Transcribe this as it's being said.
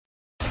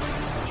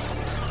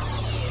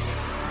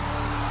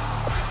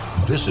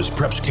This is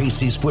Preps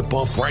KC's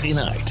Football Friday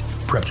Night.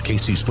 Preps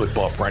KC's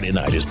Football Friday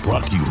Night is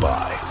brought to you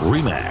by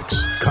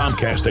RE/MAX,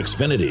 Comcast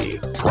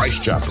Xfinity, Price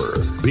Chopper,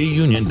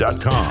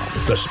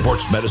 BUnion.com, the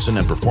Sports Medicine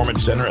and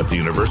Performance Center at the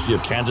University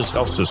of Kansas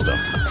Health System,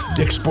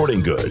 Dick's Sporting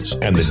Goods,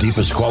 and the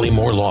DePasquale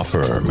Moore Law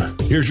Firm.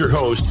 Here's your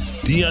host,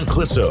 Dion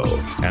Clisso,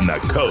 and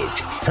the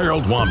coach,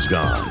 Harold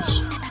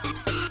Wamsgans.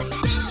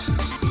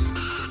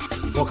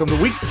 Welcome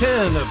to Week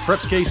 10 of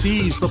Preps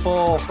KC's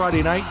Football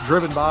Friday Night,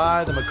 driven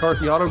by the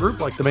McCarthy Auto Group.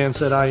 Like the man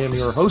said, I am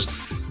your host,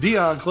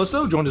 Dion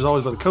Clisso, joined as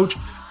always by the coach,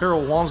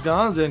 Harold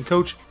Wamsgans. And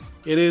coach,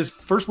 it is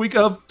first week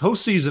of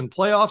postseason.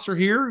 Playoffs are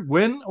here,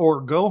 win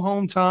or go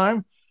home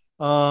time.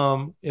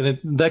 And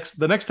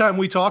the next time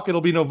we talk, it'll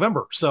be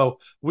November. So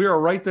we are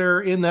right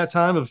there in that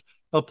time of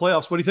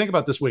playoffs. What do you think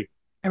about this week?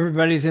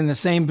 Everybody's in the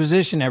same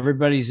position.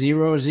 Everybody's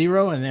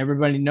 0-0, and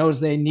everybody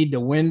knows they need to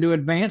win to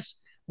advance.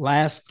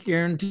 Last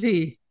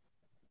guarantee.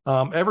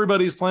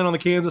 Everybody's playing on the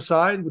Kansas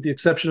side, with the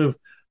exception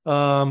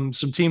of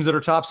some teams that are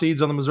top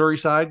seeds on the Missouri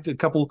side. A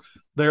couple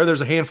there.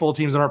 There's a handful of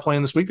teams that aren't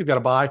playing this week. They've got to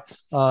bye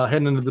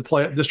heading into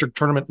the district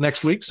tournament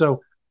next week.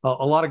 So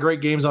a lot of great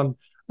games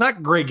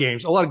not great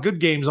games, a lot of good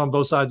games on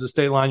both sides of the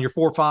state line. Your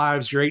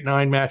 4-5s, your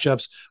 8-9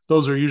 matchups.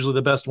 Those are usually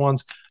the best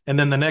ones. And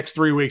then the next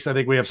 3 weeks, I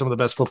think we have some of the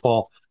best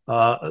football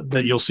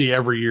that you'll see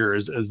every year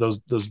as those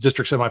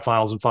district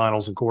semifinals and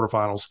finals and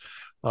quarterfinals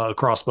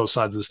across both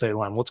sides of the state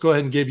line. Let's go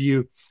ahead and give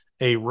you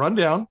a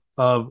rundown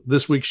of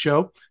this week's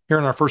show. Here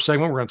in our first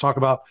segment, we're going to talk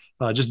about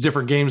just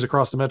different games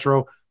across the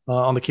metro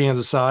on the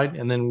Kansas side,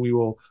 and then we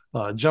will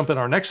jump in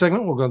our next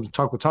segment. We're going to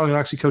talk with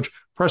Tonganoxie coach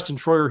Preston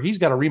Troyer. He's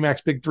got a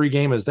RE/MAX Big 3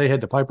 game as they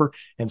head to Piper,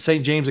 and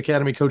St. James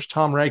Academy coach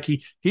Tom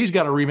Radke. He's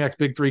got a RE/MAX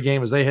Big 3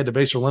 game as they head to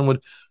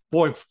Basehor-Linwood.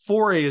 Boy,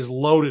 4A is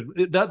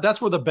loaded. That's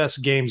where the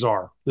best games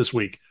are this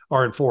week,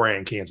 are in 4A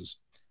in Kansas.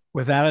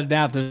 Without a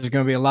doubt, there's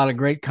going to be a lot of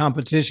great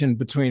competition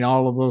between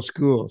all of those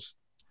schools.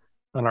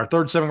 On our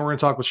third segment, we're going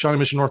to talk with Shawnee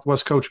Mission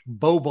Northwest coach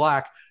Bo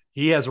Black.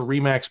 He has a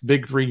RE/MAX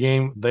Big 3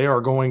 game. They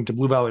are going to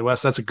Blue Valley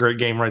West. That's a great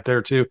game right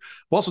there, too.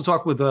 We'll also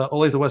talk with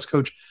Olathe West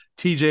coach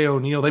TJ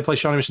O'Neill. They play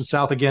Shawnee Mission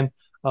South again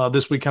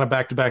this week, kind of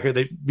back-to-back.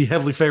 They'd be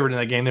heavily favored in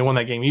that game. They won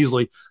that game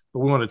easily, but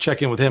we want to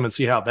check in with him and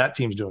see how that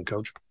team's doing,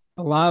 coach.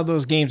 A lot of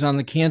those games on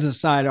the Kansas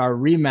side are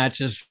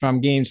rematches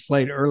from games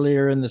played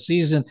earlier in the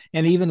season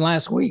and even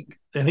last week.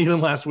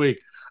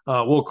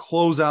 We'll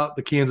close out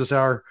the Kansas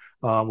Hour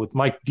with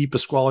Mike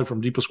DePasquale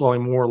from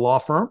DePasquale Moore Law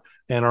Firm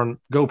and on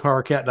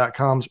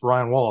GoPowerCat.com's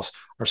Ryan Wallace.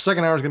 Our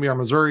second hour is going to be our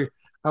Missouri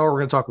hour. We're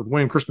going to talk with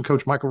William Crispin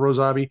coach Michael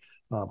Rosabi,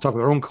 talk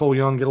with our own Cole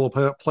Young, get a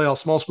little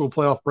small school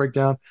playoff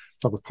breakdown,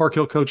 talk with Park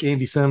Hill coach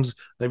Andy Sims.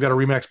 They've got a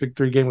RE/MAX Big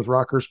 3 game with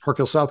Rockers. Park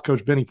Hill South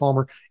coach Benny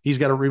Palmer. He's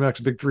got a RE/MAX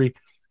Big 3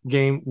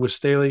 game with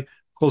Staley.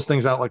 Close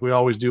things out like we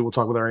always do. We'll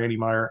talk with our Andy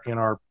Meyer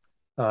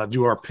and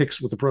do our picks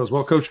with the pros.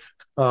 Well, coach,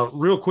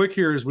 real quick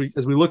here as we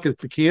look at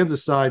the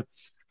Kansas side,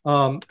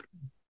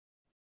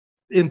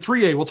 in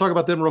 3A, we'll talk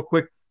about them real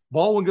quick.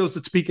 Baldwin goes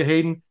to Topeka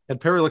Hayden, and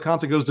Perry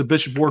LeCompte goes to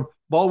Bishop Ward.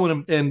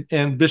 Baldwin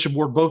and Bishop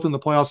Ward both in the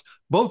playoffs,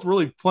 both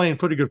really playing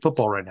pretty good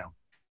football right now.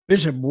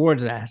 Bishop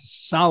Ward's a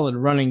solid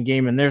running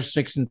game, and they're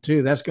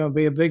 6-2. That's going to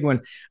be a big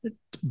one.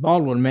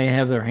 Baldwin may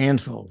have their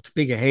hands full.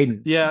 Topeka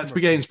Hayden. Yeah,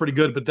 Topeka Hayden's pretty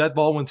good, but that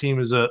Baldwin team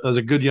is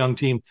a good young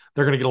team.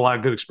 They're going to get a lot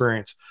of good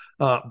experience.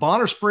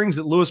 Bonner Springs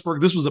at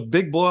Lewisburg. This was a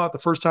big blowout the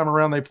first time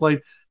around they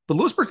played, but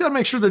Lewisburg got to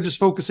make sure they're just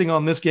focusing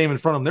on this game in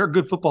front of them. They're a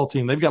good football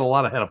team. They've got a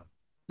lot ahead of them.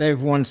 They've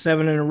won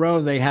 7 in a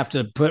row. They have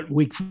to put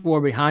week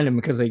 4 behind them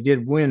because they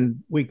did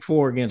win week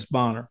 4 against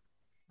Bonner.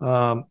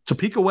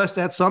 Topeka West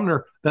at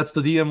Sumner. That's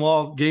the DM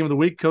Law game of the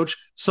week. Coach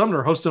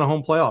Sumner hosting a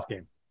home playoff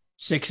game.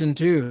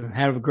 6-2.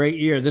 Had a great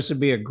year. This would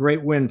be a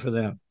great win for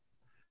them.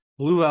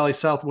 Blue Valley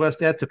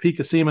Southwest at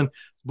Topeka Seaman.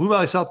 Blue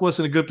Valley Southwest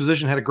in a good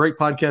position. Had a great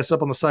podcast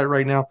up on the site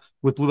right now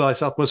with Blue Valley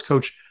Southwest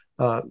coach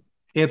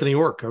Anthony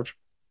Orr, coach.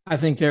 I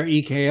think their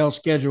EKL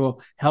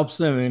schedule helps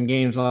them in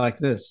games like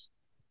this.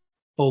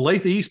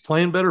 Olathe East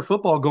playing better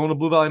football, going to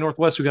Blue Valley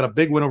Northwest, who got a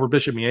big win over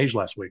Bishop Miege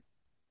last week.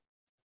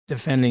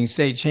 Defending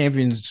state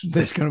champions,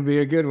 that's going to be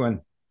a good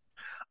one.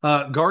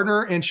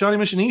 Gardner and Shawnee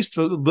Mission East,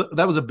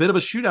 that was a bit of a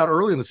shootout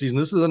early in the season.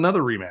 This is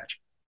another rematch.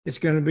 It's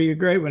going to be a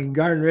great one.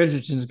 Gardner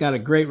Richardson's got a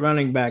great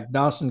running back,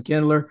 Dawson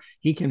Kindler.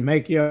 He can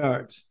make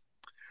yards.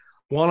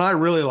 One I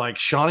really like,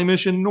 Shawnee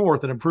Mission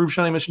North, and improved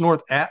Shawnee Mission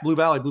North at Blue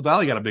Valley. Blue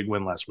Valley got a big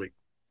win last week.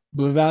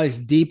 Blue Valley's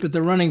deep at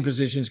the running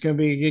position. It's going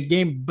to be a good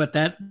game, but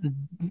that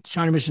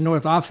Shawnee Mission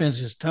North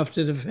offense is tough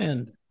to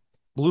defend.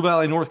 Blue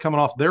Valley North coming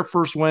off their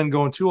first win,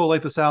 going to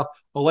Olathe South.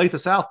 Olathe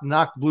South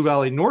knocked Blue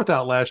Valley North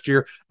out last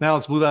year. Now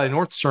it's Blue Valley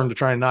North's turn to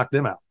try and knock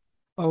them out.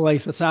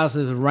 Olathe South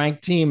is a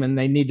ranked team, and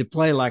they need to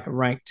play like a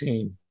ranked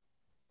team.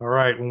 All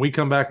right, when we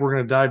come back, we're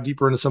going to dive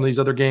deeper into some of these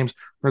other games.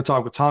 We're going to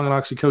talk with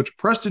Tonganoxie coach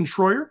Preston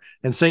Troyer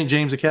and St.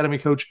 James Academy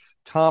coach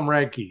Tom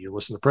Radke. You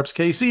listen to Preps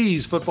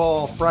KC's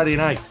Football Friday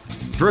Night,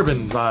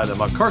 driven by the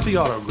McCarthy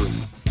Auto Group.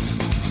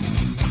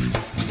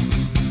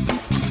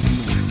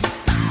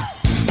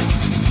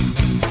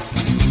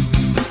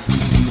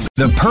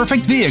 The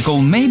perfect vehicle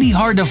may be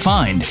hard to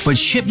find, but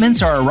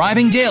shipments are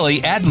arriving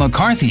daily at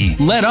McCarthy.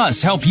 Let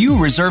us help you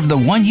reserve the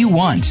one you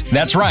want.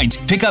 That's right.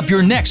 Pick up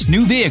your next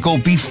new vehicle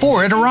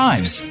before it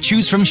arrives.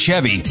 Choose from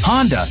Chevy,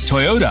 Honda,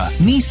 Toyota,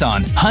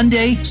 Nissan,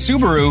 Hyundai,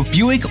 Subaru,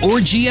 Buick, or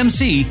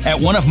GMC at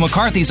one of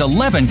McCarthy's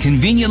 11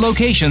 convenient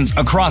locations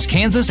across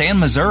Kansas and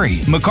Missouri.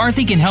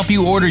 McCarthy can help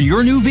you order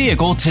your new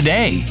vehicle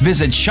today.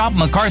 Visit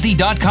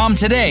shopmccarthy.com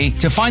today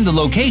to find the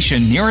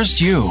location nearest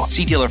you.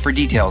 See dealer for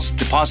details.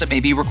 Deposit may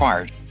be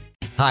required.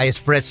 Hi, it's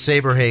Brett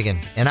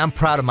Saberhagen, and I'm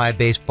proud of my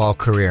baseball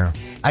career.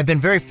 I've been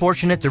very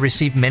fortunate to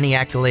receive many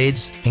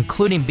accolades,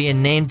 including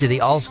being named to the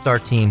All-Star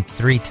team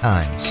 3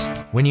 times.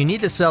 When you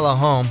need to sell a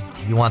home,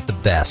 you want the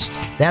best.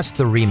 That's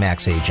the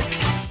RE/MAX agent.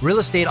 Real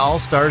estate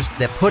all-stars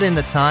that put in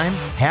the time,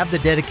 have the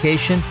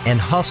dedication, and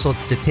hustle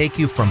to take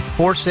you from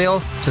for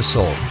sale to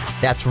sold.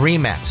 That's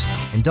RE/MAX.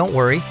 And don't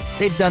worry,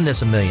 they've done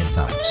this a million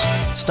times.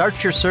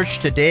 Start your search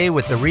today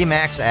with the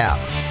RE/MAX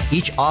app.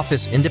 Each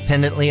office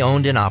independently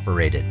owned and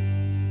operated.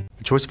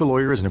 The choice of a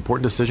lawyer is an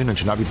important decision and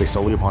should not be based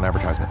solely upon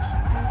advertisements.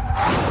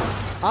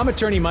 I'm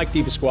attorney Mike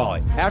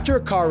DePasquale. After a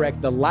car wreck,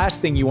 the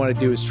last thing you want to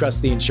do is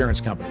trust the insurance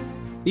company.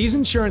 These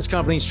insurance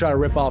companies try to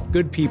rip off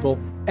good people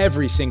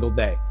every single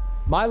day.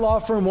 My law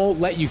firm won't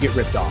let you get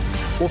ripped off.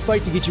 We'll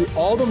fight to get you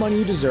all the money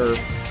you deserve,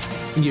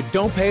 and you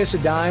don't pay us a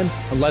dime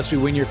unless we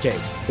win your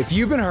case. If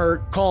you've been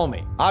hurt, call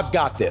me. I've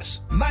got this.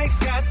 Mike's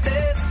got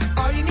this.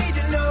 All you need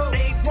to know,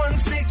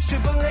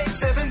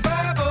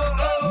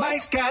 816-888-7500.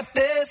 Mike's got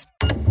this.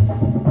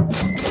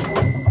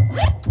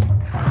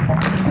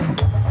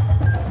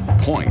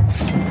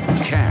 Points,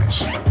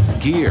 cash,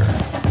 gear,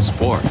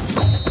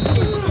 sports.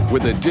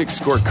 With a Dick's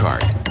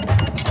Scorecard,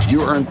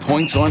 you earn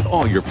points on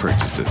all your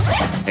purchases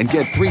and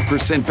get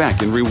 3%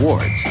 back in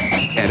rewards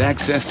and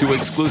access to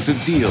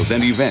exclusive deals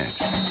and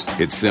events.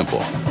 It's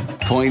simple.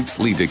 Points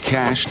lead to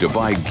cash to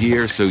buy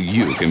gear so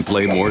you can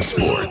play more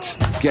sports.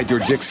 Get your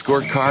Dick's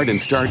Scorecard and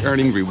start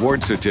earning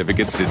reward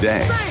certificates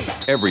today.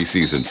 Every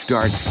season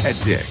starts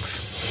at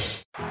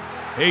Dick's.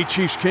 Hey,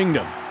 Chiefs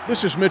Kingdom.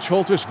 This is Mitch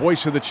Holtis,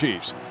 voice of the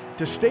Chiefs.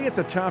 To stay at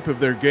the top of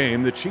their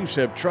game, the Chiefs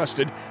have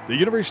trusted the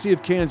University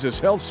of Kansas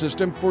Health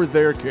System for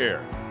their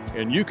care.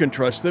 And you can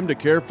trust them to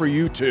care for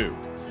you too.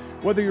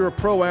 Whether you're a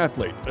pro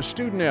athlete, a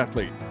student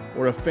athlete,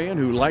 or a fan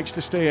who likes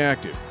to stay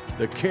active,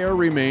 the care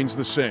remains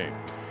the same.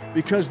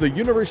 Because the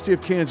University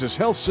of Kansas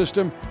Health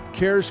System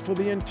cares for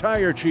the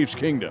entire Chiefs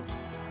Kingdom.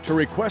 To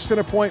request an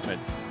appointment,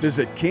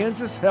 visit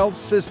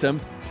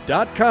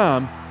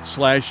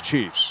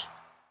kansashealthsystem.com/Chiefs.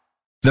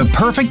 The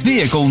perfect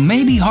vehicle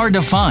may be hard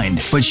to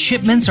find, but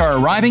shipments are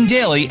arriving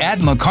daily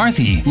at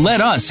McCarthy. Let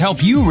us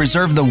help you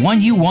reserve the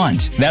one you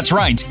want. That's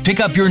right.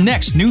 Pick up your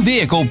next new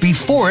vehicle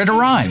before it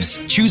arrives.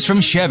 Choose from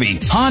Chevy,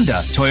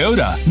 Honda,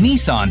 Toyota,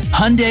 Nissan,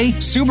 Hyundai,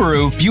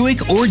 Subaru,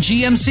 Buick, or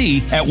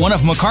GMC at one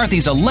of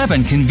McCarthy's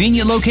 11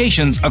 convenient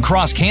locations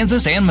across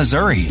Kansas and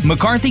Missouri.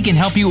 McCarthy can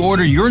help you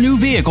order your new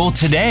vehicle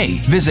today.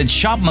 Visit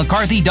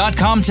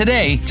shopmccarthy.com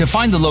today to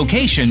find the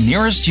location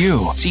nearest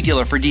you. See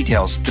dealer for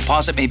details.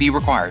 Deposit may be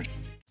required.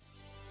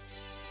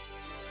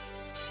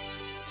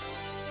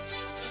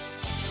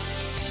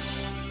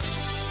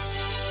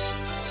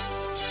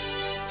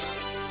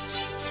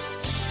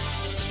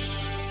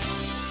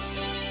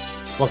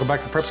 Welcome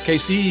back to Preps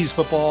KC's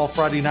Football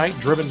Friday Night,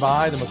 driven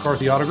by the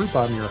McCarthy Auto Group.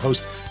 I'm your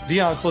host,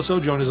 Dion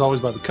Clisso, joined as always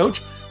by the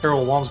coach,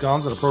 Harold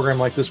Wamsgons, and a program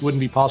like this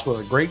wouldn't be possible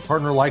with a great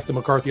partner like the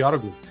McCarthy Auto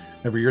Group.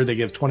 Every year they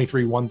give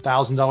 23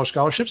 $1,000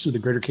 scholarships through the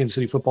Greater Kansas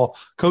City Football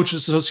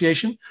Coaches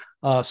Association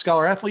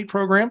Scholar Athlete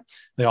Program.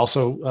 They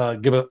also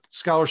give a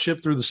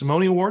scholarship through the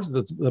Simone Awards,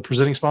 the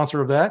presenting sponsor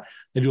of that.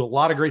 They do a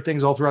lot of great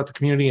things all throughout the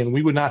community, and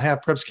we would not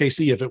have Preps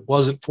KC if it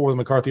wasn't for the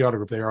McCarthy Auto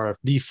Group. They are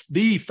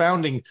the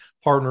founding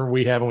partner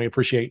we have, and we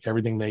appreciate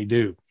everything they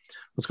do.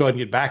 Let's go ahead and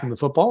get back into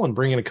football and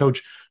bring in a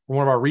coach for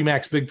one of our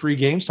RE/MAX Big Three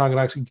games,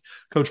 Tonganoxie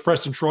Coach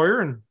Preston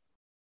Troyer. And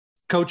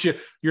Coach,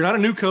 you're not a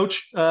new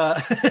coach.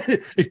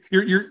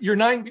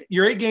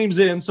 You're 8 games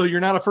in, so you're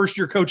not a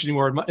first-year coach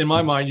anymore. In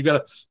my mind, you've got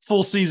a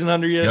full season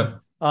under you.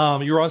 Yep.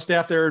 You were on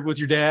staff there with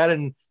your dad,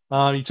 and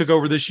you took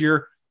over this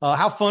year.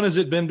 How fun has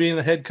it been being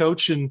a head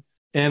coach, and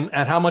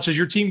how much has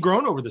your team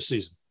grown over this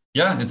season?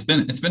 Yeah, it's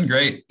been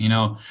great. You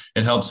know,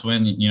 it helps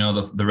when, you know,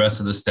 the rest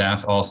of the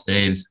staff all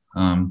stayed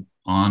on.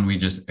 We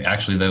just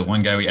the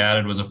one guy we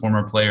added was a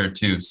former player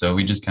too. So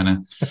we just kind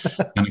of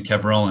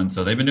kept rolling.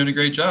 So they've been doing a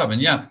great job.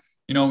 And yeah,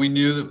 you know, we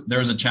knew that there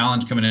was a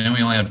challenge coming in.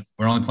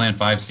 We're only playing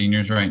 5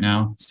 seniors right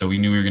now. So we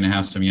knew we were going to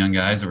have some young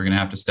guys that were going to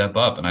have to step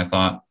up. And I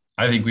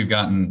think we've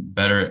gotten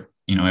better,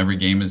 you know, every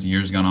game as the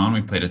year's gone on.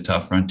 We played a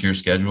tough Frontier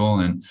schedule,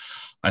 and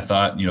I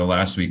thought, you know,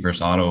 last week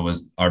versus Ottawa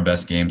was our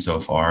best game so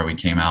far. We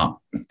came out,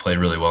 played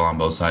really well on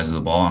both sides of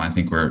the ball, and I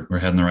think we're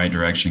heading the right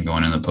direction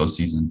going into the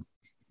postseason.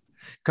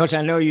 Coach,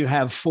 I know you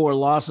have 4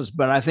 losses,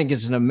 but I think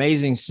it's an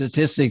amazing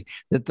statistic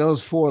that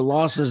those 4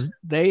 losses,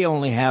 they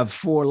only have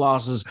 4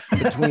 losses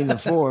between the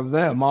 4 of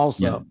them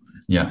also.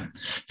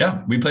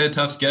 Yeah. We played a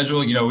tough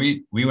schedule.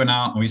 We went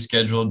out and we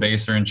scheduled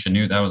Basehor and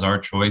Chanute. That was our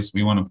choice.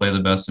 We want to play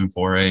the best in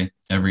 4A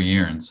every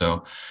year. And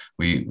so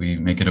we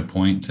make it a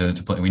point to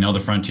play. We know the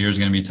Frontier is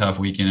going to be tough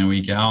week in and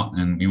week out,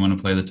 and we want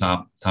to play the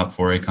top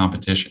 4A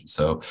competition.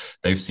 So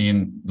they've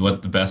seen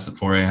what the best at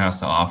 4A has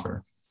to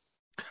offer.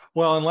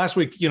 Well, and last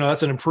week,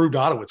 that's an improved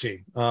Ottawa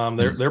team.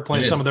 They're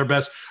playing some of their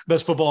best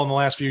football in the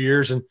last few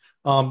years. And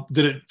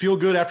did it feel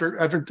good after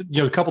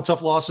a couple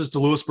tough losses to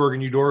Lewisburg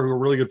and Eudora, who are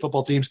really good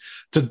football teams,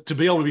 to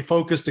be able to be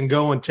focused and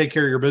go and take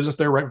care of your business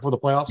there right before the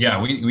playoffs?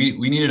 Yeah, we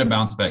needed a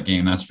bounce back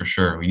game, that's for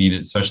sure. We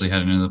needed, especially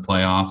heading into the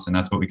playoffs, and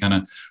that's what we kind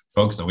of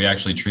focused on. We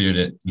actually treated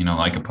it,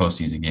 like a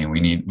postseason game.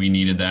 We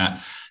needed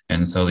that.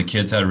 And so the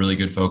kids had a really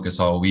good focus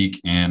all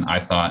week. And I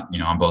thought,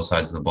 on both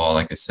sides of the ball,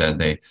 like I said,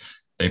 they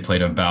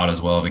played about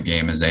as well of a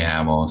game as they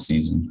have all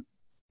season.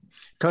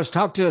 Coach,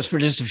 talk to us for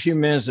just a few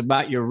minutes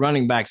about your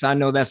running backs. I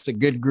know that's a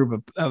good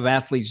group of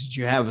athletes that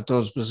you have at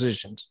those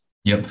positions.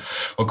 Yep.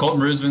 Well, Colton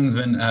Brusman's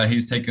been,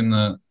 he's taken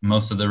the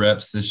most of the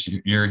reps this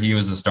year. He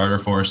was a starter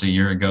for us a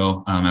year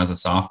ago as a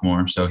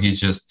sophomore. So he's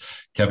just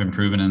kept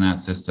improving in that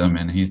system,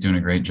 and he's doing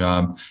a great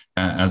job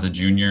as a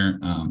junior.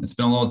 It's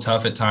been a little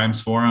tough at times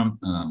for him.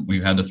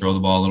 We've had to throw the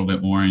ball a little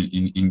bit more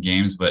in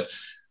games, but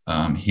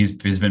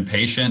he's been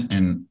patient,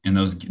 and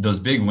those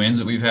big wins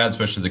that we've had,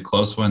 especially the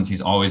close ones,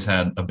 he's always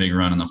had a big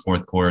run in the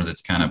fourth quarter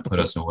that's kind of put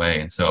us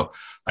away. And so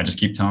I just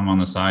keep telling him on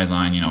the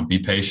sideline, be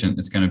patient.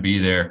 It's going to be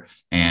there.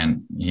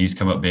 And he's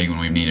come up big when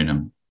we've needed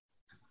him.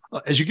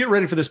 As you get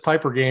ready for this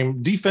Piper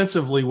game,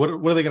 defensively, what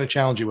are they going to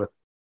challenge you with?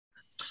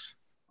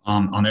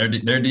 On their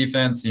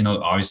defense,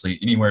 obviously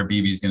anywhere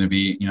BB's going to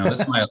be,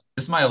 this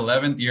is my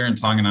 11th year in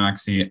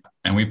Tonganoxie,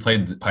 and we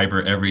played the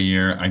Piper every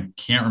year. I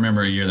can't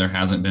remember a year there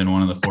hasn't been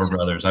one of the four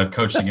brothers. I've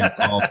coached against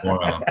all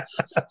four of them.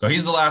 So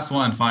he's the last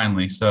one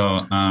finally.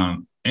 So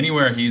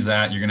anywhere he's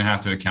at, you're going to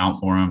have to account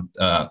for him.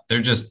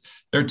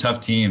 They're a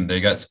tough team. They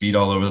got speed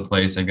all over the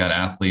place. They've got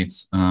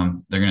athletes.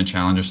 They're going to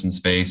challenge us in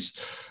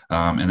space.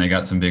 And they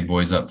got some big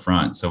boys up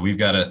front. So we've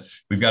got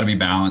to be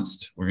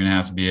balanced. We're going to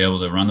have to be able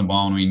to run the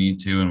ball when we need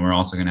to, and we're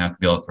also going to have to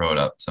be able to throw it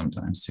up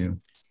sometimes too.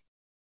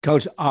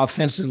 Coach,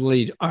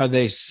 offensively, are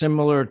they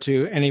similar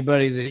to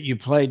anybody that you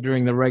played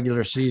during the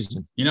regular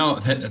season?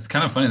 It's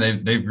kind of funny.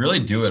 They really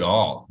do it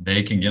all.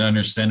 They can get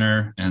under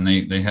center, and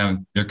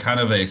they're kind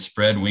of a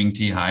spread wing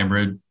tee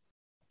hybrid.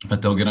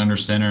 But they'll get under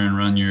center and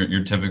run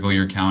your typical,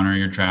 your counter,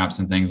 your traps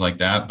and things like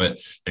that. But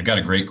they've got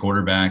a great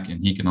quarterback,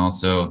 and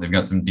they've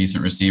got some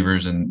decent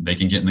receivers, and they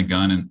can get in the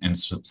gun and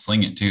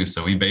sling it too.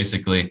 So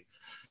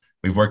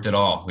we've worked it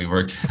all. We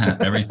worked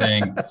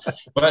everything.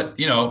 But,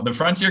 the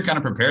Frontier kind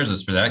of prepares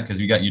us for that, because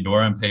you got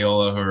Eudora and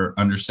Paola who are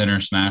under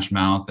center, smash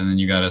mouth. And then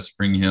you got a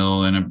Spring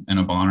Hill and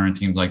a Bonner and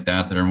teams like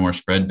that are more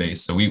spread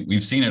based. So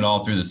we've seen it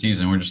all through the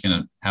season. We're just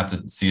going to have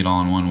to see it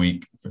all in 1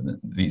 week for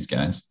these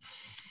guys.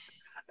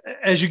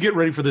 As you get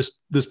ready for this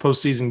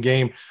postseason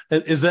game,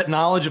 is that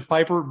knowledge of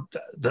Piper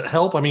the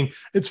help? I mean,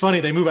 it's funny,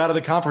 they move out of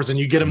the conference and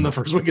you get them the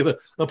first week of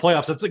the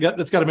playoffs.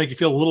 That's got to make you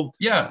feel a little.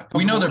 Yeah,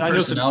 we know their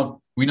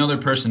personnel. We know their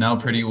personnel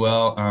pretty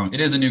well. It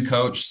is a new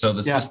coach, so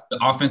the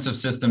offensive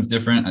system's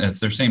different. It's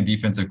their same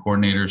defensive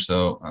coordinator,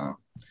 so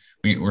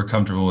we're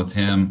comfortable with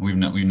him. We've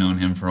known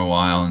him for a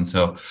while, and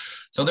so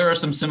there are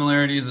some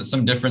similarities,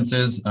 some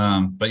differences.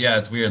 But yeah,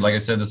 it's weird. Like I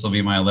said, this will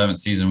be my 11th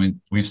season.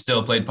 We've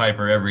still played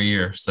Piper every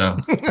year. So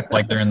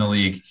like they're in the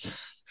league.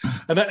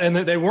 And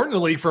they weren't in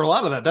the league for a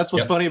lot of that. That's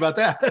what's funny about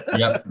that.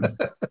 Yep.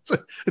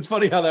 It's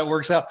funny how that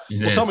works out.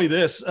 Tell me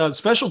this,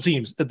 special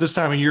teams at this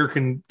time of year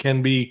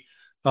can be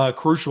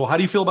crucial. How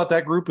do you feel about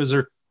that group? Is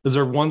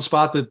there one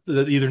spot that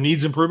either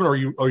needs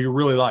improvement or you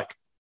really like?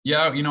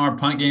 Yeah, our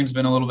punt game's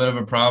been a little bit of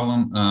a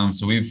problem.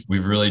 So we've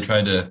really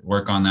tried to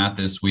work on that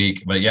this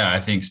week. But yeah, I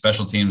think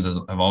special teams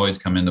have always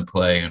come into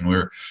play, and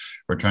we're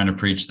trying to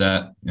preach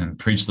that and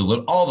preach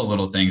all the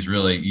little things.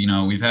 Really,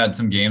 we've had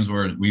some games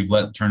where we've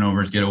let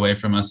turnovers get away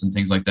from us and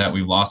things like that.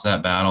 We've lost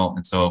that battle,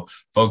 and so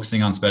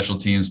focusing on special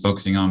teams,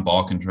 focusing on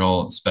ball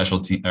control,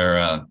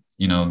 not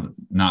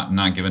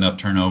giving up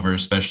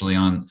turnovers, especially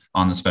on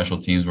the special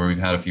teams where we've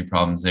had a few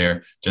problems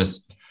there.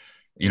 Just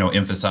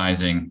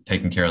emphasizing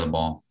taking care of the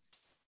ball.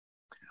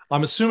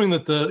 I'm assuming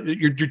that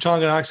your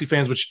Tonganoxie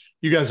fans, which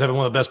you guys have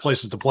one of the best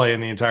places to play in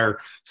the entire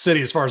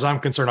city, as far as I'm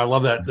concerned. I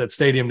love that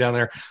stadium down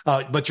there.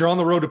 But you're on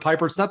the road to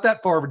Piper. It's not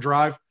that far of a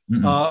drive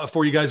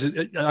for you guys.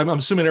 I'm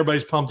assuming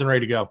everybody's pumped and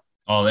ready to go.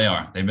 Oh, they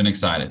are. They've been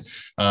excited.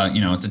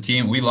 It's a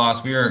team. We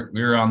lost. We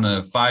were on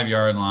the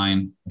 5-yard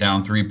line,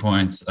 down 3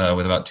 points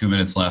with about 2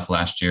 minutes left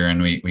last year,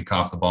 and we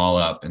coughed the ball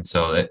up. And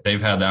so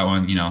they've had that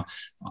one.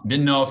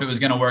 Didn't know if it was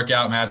going to work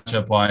out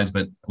matchup wise,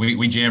 but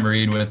we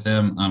jamboreed with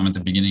them at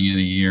the beginning of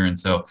the year. And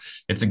so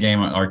it's a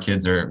game our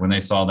kids when they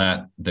saw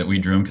that we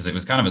drew them, because it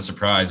was kind of a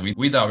surprise.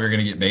 We thought we were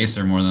going to get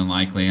Basehor more than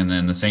likely, and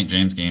then the St.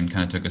 James game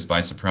kind of took us by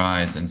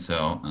surprise. And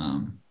so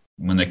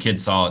when the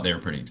kids saw it, they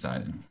were pretty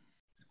excited.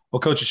 Well,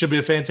 Coach, it should be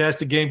a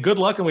fantastic game. Good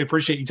luck, and we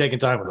appreciate you taking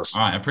time with us.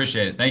 All right, I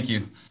appreciate it. Thank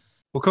you.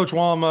 Well, Coach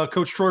Wallum,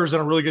 Coach Troyer's done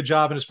a really good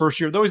job in his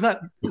first year, though it's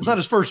not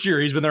his first year.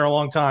 He's been there a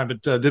long time,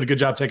 but did a good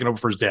job taking over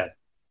for his dad.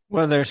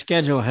 Well, their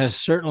schedule has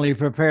certainly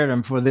prepared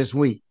them for this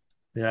week.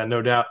 Yeah,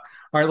 no doubt.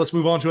 All right, let's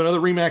move on to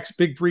another RE/MAX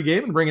Big 3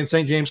 game and bring in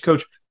St. James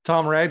coach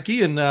Tom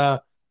Radke. And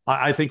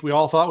I think we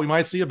all thought we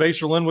might see a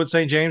Basehor-Linwood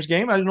St. James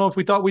game. I don't know if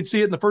we thought we'd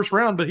see it in the first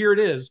round, but here it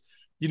is.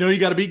 You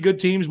got to beat good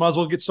teams. Might as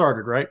well get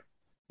started, right?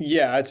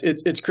 Yeah,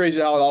 it's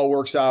crazy how it all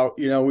works out.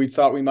 We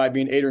thought we might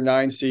be an 8 or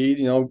 9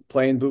 seed,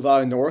 playing Blue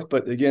Valley North.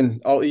 But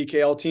again, all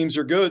EKL teams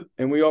are good,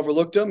 and we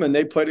overlooked them, and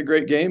they played a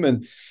great game,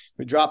 and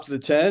we dropped to the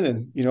 10.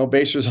 And,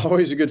 Basehor's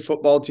always a good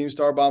football team.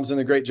 Star Bomb's done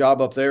a great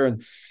job up there.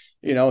 And,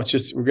 it's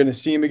just we're going to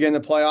see them again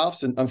in the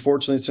playoffs. And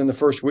unfortunately, it's in the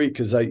first week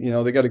because, they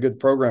got a good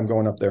program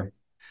going up there.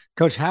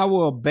 Coach, how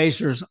will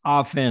Basehor's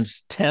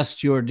offense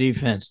test your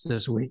defense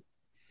this week?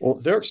 Well,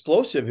 they're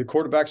explosive. The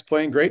quarterback's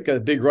playing great, got a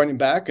big running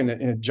back and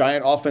a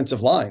giant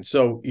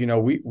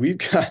we've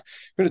got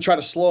we're going to try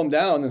to slow them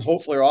down, and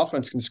hopefully our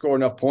offense can score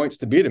enough points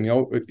to beat them.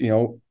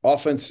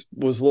 Offense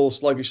was a little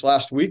sluggish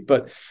last week,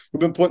 but we've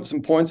been putting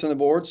some points on the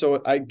board.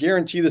 So I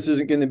guarantee this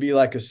isn't going to be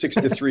like a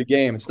 6-3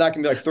 game. It's not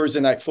going to be like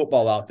Thursday night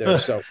football out there.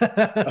 So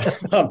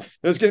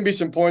there's going to be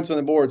some points on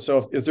the board.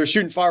 So if they're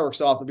shooting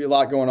fireworks off, there'll be a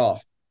lot going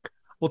off.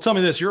 Well, tell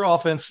me this: your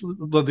offense,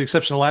 with the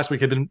exception of last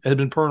week, had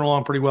been purring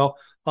along pretty well.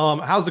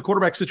 How's the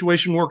quarterback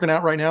situation working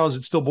out right now? Is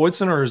it still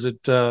Boydson, or is it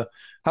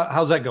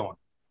how's that going?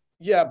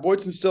 Yeah,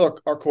 Boydson's still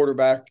our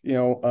quarterback.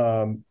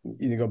 Ben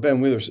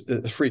Wheeler's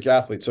a freak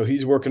athlete, so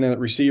he's working in at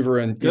receiver,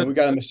 and we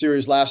got him a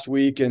series last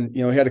week, and he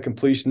had a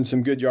completion,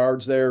 some good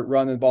yards there,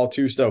 running the ball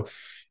too. So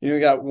we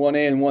got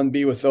 1A and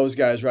 1B with those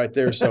guys right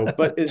there. So,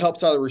 but it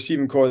helps out the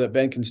receiving core that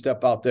Ben can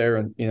step out there,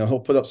 and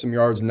he'll put up some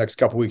yards in the next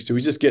couple of weeks. So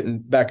he's just getting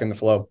back in the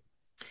flow.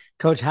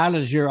 Coach, how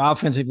does your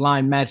offensive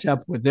line match up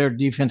with their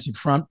defensive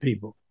front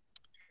people?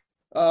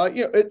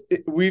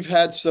 We've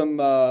had some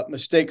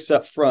mistakes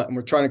up front, and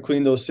we're trying to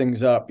clean those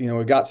things up.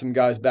 We got some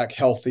guys back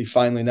healthy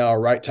finally now.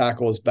 Our right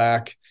tackle is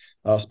back.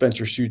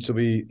 Spencer Schutz will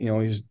be,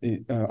 he's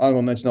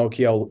honorable mention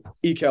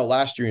EKL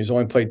last year. He's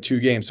only played 2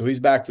 games, so he's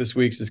back this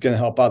week. So it's going to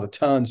help out a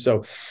ton.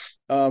 So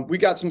we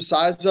got some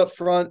size up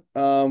front.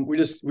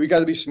 We got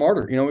to be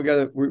smarter.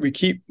 We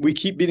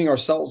keep beating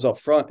ourselves up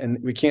front, and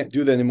we can't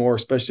do that anymore,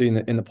 especially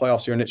in the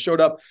playoffs here. And it showed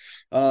up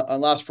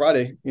on last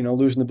Friday,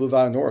 losing to Blue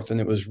Valley North,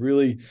 and it was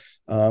really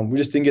we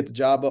just didn't get the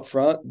job up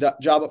front.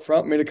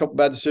 Made a couple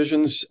bad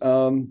decisions,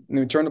 and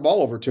we turned the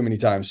ball over too many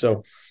times.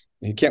 So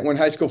you can't win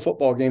high school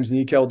football games in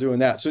the EKL doing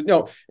that. So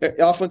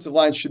the offensive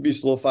line should be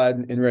solidified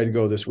and ready to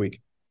go this week.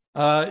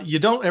 You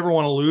don't ever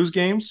want to lose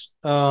games,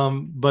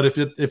 but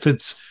if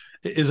it's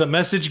is a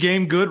message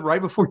game good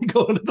right before you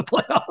go into the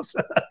playoffs?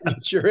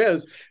 It sure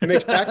is. It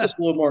makes practice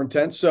a little more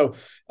intense. So,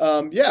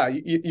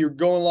 you're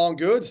going along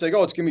good. It's like,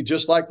 it's going to be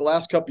just like the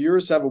last couple of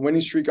years, have a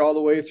winning streak all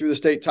the way through the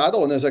state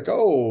title. And there's like,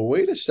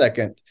 wait a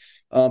second.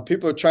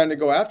 People are trying to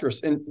go after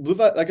us. And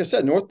like I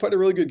said, North played a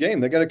really good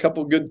game. They got a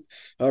couple good,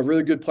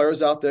 really good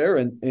players out there,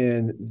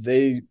 and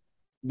they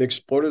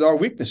exploited our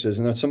weaknesses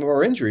and some of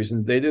our injuries.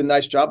 And they did a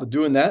nice job of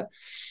doing that.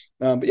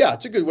 But yeah,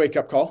 it's a good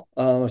wake-up call,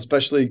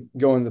 especially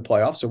going to the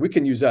playoffs. So we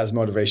can use that as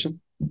motivation.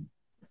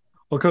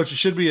 Well, Coach, it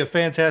should be a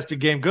fantastic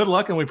game. Good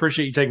luck, and we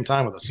appreciate you taking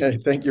time with us. Okay,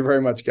 thank you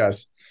very much,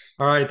 guys.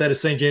 All right, that is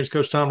St. James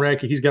coach Tom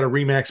Radke. He's got a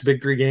RE/MAX Big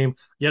 3 game,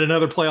 yet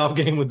another playoff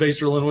game with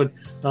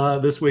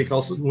Basehor-Linwood this week.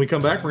 Also, when we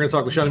come back, we're going to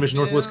talk with Shawnee Mission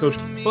Northwest coach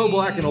Bo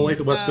Black and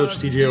Olathe West coach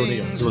TJ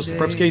O'Neill. It was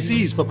Preps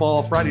KC's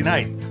Football Friday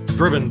Night,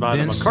 driven by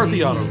the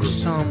McCarthy Auto Group.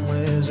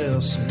 Somewhere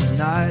else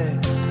tonight,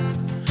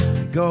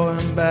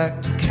 going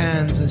back to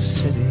Kansas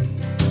City.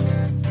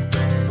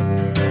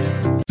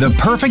 The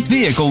perfect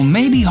vehicle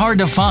may be hard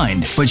to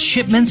find, but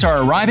shipments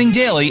are arriving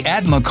daily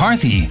at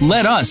McCarthy.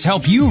 Let us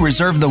help you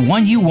reserve the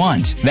one you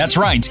want. That's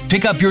right.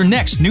 Pick up your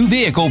next new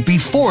vehicle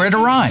before it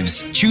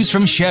arrives. Choose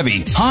from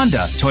Chevy,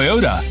 Honda,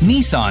 Toyota,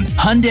 Nissan,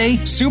 Hyundai,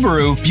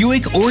 Subaru,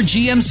 Buick, or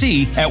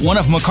GMC at one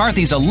of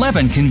McCarthy's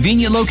 11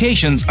 convenient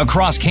locations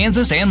across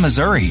Kansas and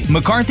Missouri.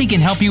 McCarthy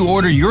can help you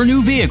order your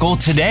new vehicle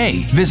today.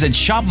 Visit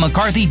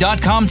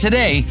shopmccarthy.com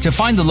today to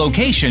find the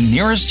location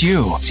nearest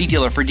you. See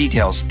dealer for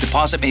details.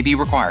 Deposit may be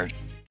required.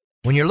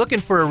 When you're looking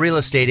for a real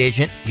estate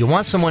agent, you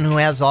want someone who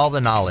has all the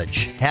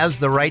knowledge, has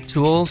the right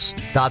tools,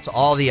 dots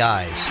all the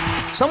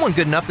I's. Someone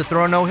good enough to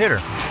throw a no-hitter.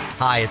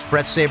 Hi, it's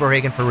Brett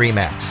Saberhagen for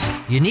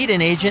RE/MAX. You need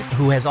an agent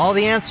who has all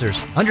the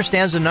answers,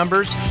 understands the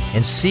numbers,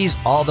 and sees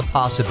all the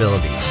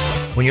possibilities.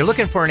 When you're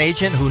looking for an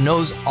agent who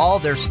knows all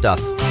their stuff,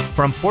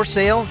 from for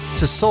sale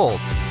to sold,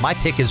 my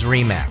pick is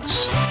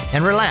RE/MAX.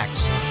 And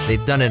relax,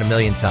 they've done it a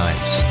million times.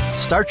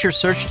 Start your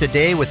search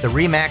today with the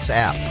RE/MAX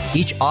app,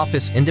 each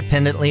office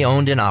independently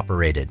owned and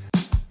operated.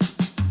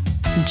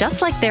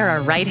 Just like there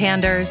are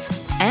right-handers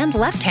and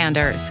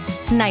left-handers,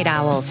 night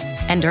owls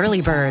and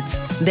early birds,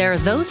 there are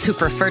those who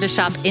prefer to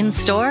shop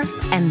in-store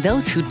and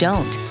those who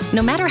don't.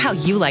 No matter how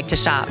you like to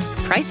shop,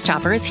 Price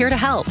Chopper is here to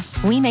help.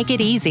 We make it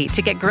easy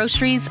to get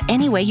groceries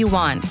any way you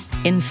want.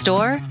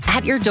 In-store,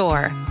 at your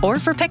door, or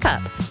for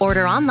pickup.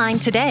 Order online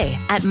today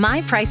at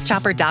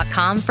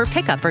mypricechopper.com for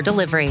pickup or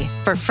delivery.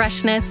 For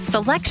freshness,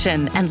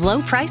 selection, and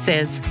low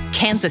prices,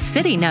 Kansas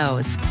City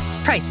knows.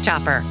 Price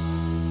Chopper.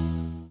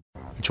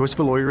 The choice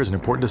of a lawyer is an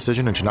important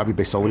decision and should not be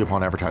based solely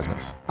upon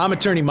advertisements. I'm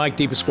attorney Mike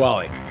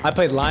DePasquale. I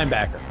played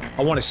linebacker.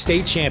 I won a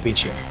state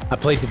championship. I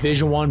played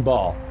Division I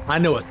ball. I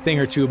know a thing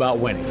or two about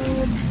winning.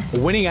 A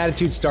winning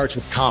attitude starts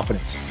with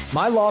confidence.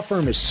 My law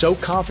firm is so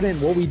confident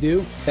in what we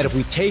do that if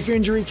we take your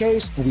injury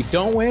case and we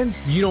don't win,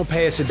 you don't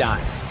pay us a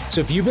dime.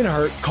 So if you've been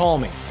hurt, call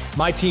me.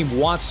 My team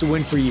wants to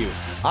win for you.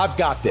 I've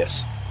got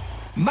this.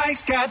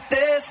 Mike's got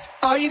this.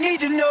 All you need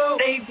to know.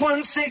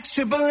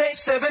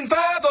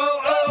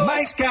 816-888-7500.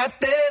 Mike's got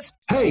this.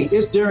 Hey,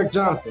 it's Derek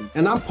Johnson,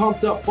 and I'm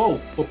pumped up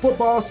both for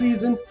football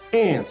season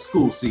and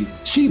school season.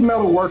 Sheet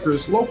Metal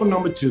Workers Local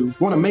Number 2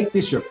 want to make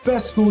this your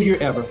best school year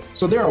ever,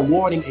 so they're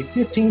awarding a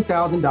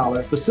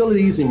 $15,000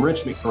 Facilities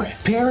Enrichment Grant.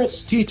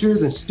 Parents,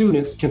 teachers, and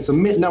students can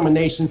submit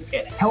nominations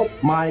at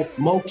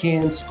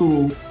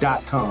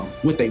helpmymocanschool.com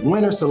with a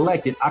winner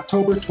selected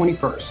October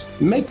 21st.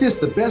 Make this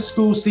the best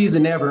school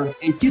season ever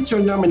and get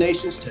your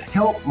nominations to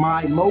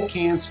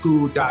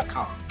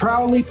helpmymocanschool.com.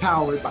 Proudly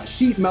powered by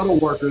Sheet Metal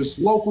Workers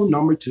Local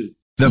Number 2.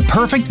 The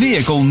perfect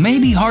vehicle may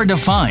be hard to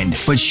find,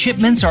 but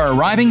shipments are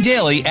arriving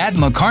daily at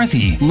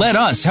McCarthy. Let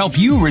us help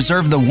you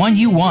reserve the one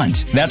you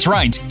want. That's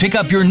right. Pick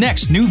up your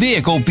next new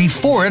vehicle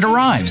before it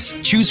arrives.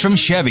 Choose from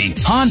Chevy,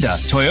 Honda,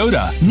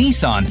 Toyota,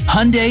 Nissan,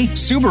 Hyundai,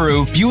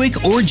 Subaru,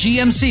 Buick, or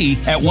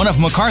GMC at one of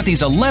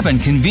McCarthy's 11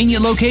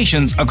 convenient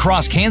locations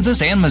across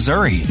Kansas and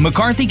Missouri.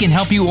 McCarthy can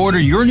help you order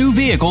your new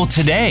vehicle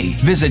today.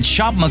 Visit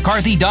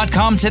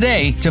shopmccarthy.com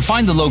today to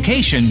find the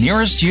location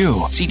nearest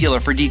you. See dealer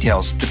for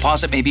details.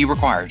 Deposit may be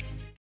required.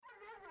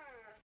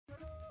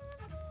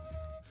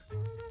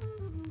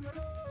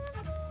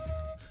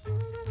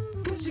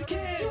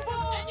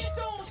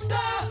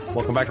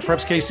 Welcome back to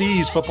Preps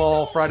KC's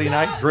Football Friday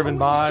Night, driven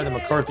by the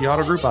McCarthy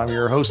Auto Group. I'm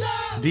your host,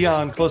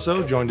 Dion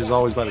Clisso, joined as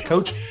always by the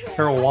coach,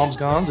 Harold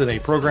Wamsgans. And a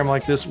program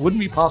like this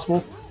wouldn't be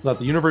possible without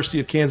the University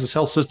of Kansas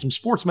Health System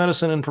Sports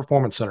Medicine and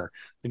Performance Center.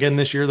 Again,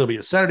 this year, there'll be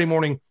a Saturday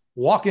morning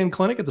walk-in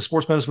clinic at the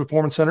Sports Medicine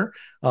Performance Center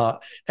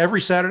every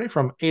Saturday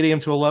from 8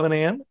 a.m. to 11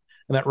 a.m.,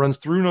 and that runs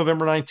through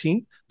November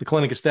 19th. The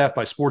clinic is staffed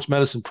by sports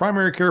medicine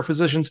primary care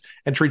physicians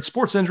and treats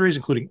sports injuries,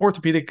 including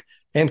orthopedic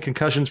and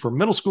concussions for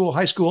middle school,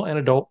 high school, and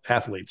adult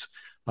athletes.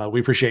 We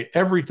appreciate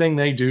everything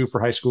they do for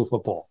high school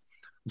football.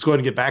 Let's go ahead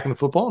and get back into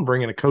football and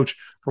bring in a coach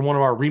from one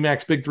of our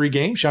RE/MAX Big Three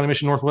games, Shawnee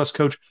Mission Northwest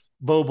coach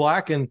Bo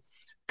Black. And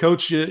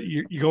coach,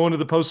 you go into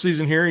the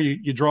postseason here,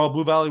 you draw a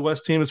Blue Valley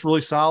West team that's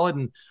really solid.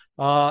 And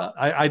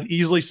I'd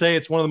easily say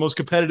it's one of the most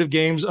competitive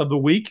games of the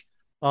week.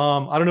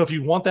 I don't know if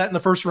you want that in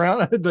the first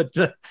round, but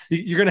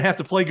you're going to have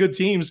to play good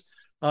teams.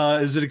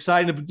 Is it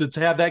exciting to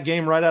have that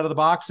game right out of the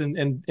box and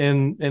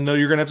know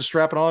you're going to have to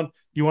strap it on?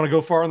 You want to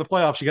go far in the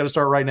playoffs, you got to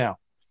start right now.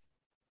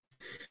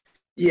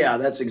 Yeah,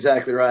 that's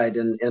exactly right.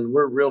 And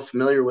we're real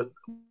familiar with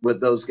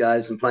those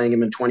guys and playing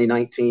them in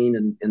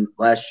 2019 and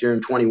last year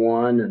in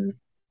 21. And,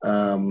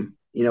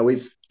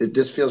 it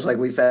just feels like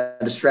we've had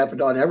to strap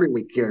it on every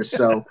week here.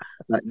 So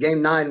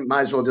game 9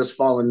 might as well just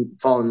fall in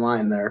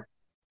line there.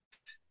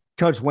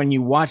 Coach, when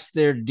you watch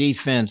their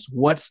defense,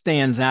 what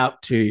stands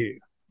out to you?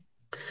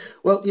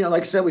 Well,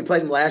 like I said, we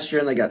played them last year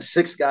and they got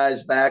 6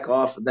 guys back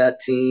off of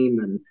that team.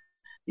 And,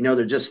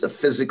 they're just a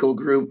physical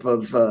group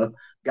of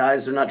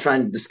guys. They're not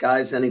trying to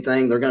disguise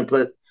anything. They're going to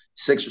put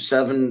 6 or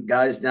 7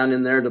 guys down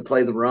in there to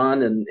play the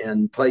run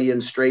and play you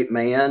in straight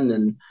man.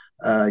 And,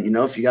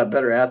 if you got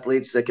better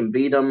athletes that can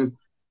beat them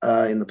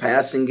in the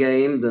passing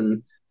game,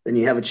 then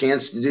you have a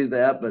chance to do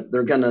that. But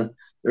they're going to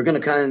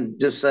kind of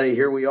just say,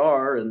 here we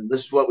are, and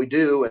this is what we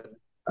do. And,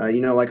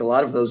 like a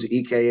lot of those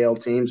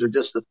EKL teams are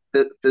just a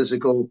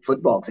physical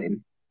football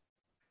team.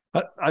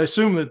 I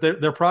assume that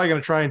they're probably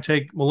going to try and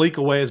take Malik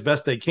away as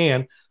best they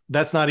can.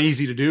 That's not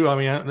easy to do. I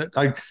mean,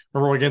 I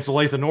remember against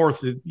Olathe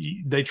North,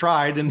 they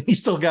tried, and he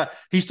still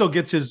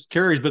gets his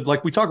carries. But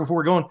like we talked before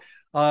we're going,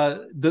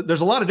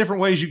 there's a lot of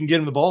different ways you can get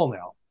him the ball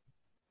now.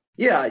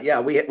 Yeah.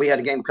 We had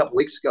a game a couple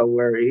weeks ago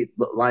where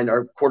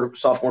our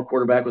sophomore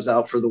quarterback was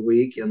out for the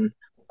week, and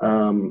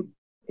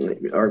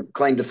our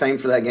claim to fame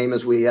for that game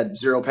is we had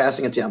 0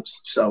 passing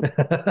attempts. So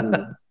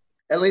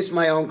at least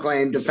my own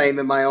claim to fame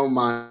in my own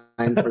mind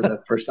for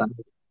the first time.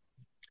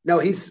 No,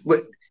 he's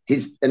a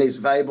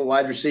valuable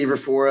wide receiver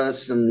for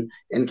us and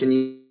can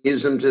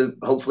use him to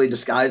hopefully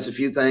disguise a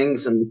few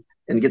things and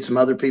get some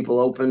other people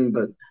open.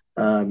 But,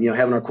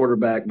 having our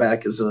quarterback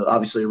back is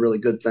obviously a really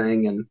good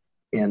thing.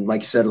 And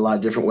like you said, a lot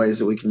of different ways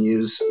that we can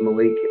use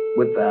Malik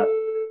with that.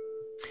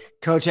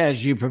 Coach,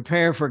 as you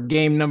prepare for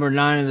game number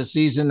 9 of the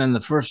season and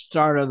the first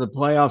start of the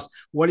playoffs,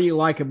 what do you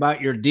like about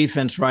your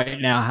defense right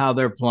now, how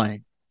they're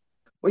playing?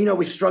 Well,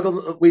 we've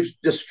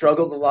just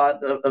struggled a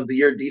lot of the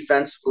year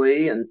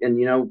defensively. And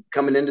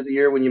coming into the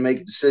year when you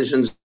make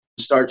decisions to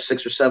start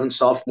 6 or 7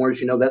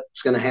 sophomores,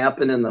 that's going to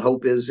happen. And the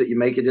hope is that you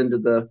make it into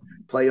the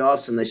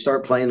playoffs and they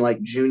start playing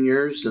like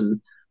juniors and,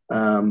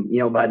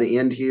 by the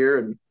end here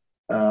and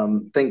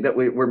think that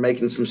we're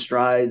making some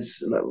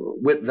strides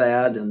with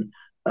that. And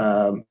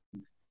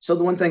so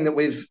the one thing that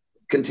we've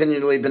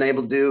continually been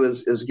able to do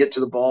is get to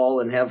the ball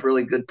and have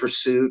really good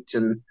pursuit.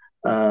 And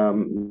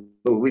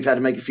we've had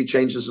to make a few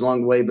changes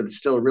along the way, but it's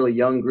still a really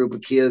young group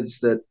of kids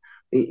that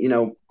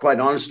quite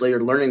honestly,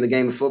 are learning the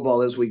game of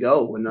football as we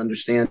go and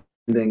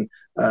understanding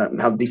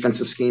how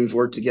defensive schemes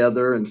work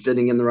together and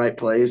fitting in the right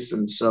place.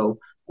 And so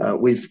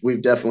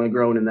we've definitely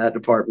grown in that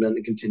department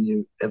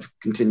and have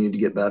continued to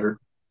get better.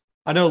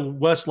 I know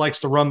Wes likes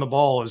to run the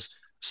ball. Is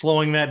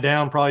slowing that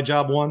down probably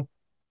job one?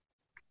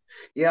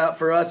 Yeah,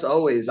 for us,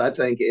 always. I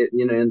think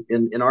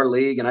in our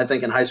league, and I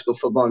think in high school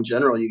football in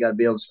general, you got to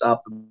be able to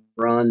stop the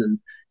run,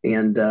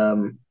 and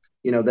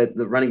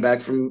the running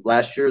back from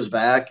last year is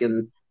back,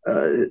 and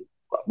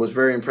was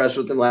very impressed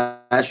with him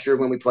last year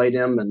when we played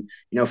him. And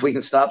if we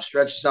can stop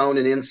stretch zone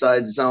and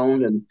inside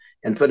zone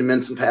and put him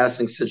in some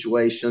passing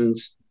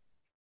situations,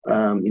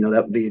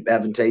 that would be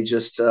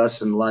advantageous to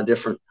us in a lot of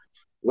different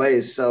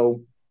ways.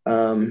 So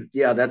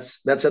that's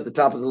at the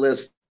top of the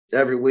list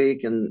every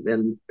week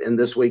and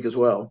this week as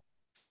well.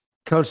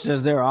 Coach,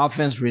 does their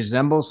offense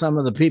resemble some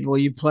of the people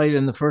you played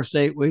in the first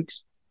 8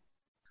 weeks?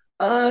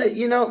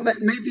 Maybe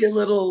a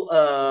little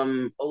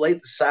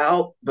late the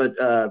South, but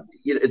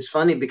it's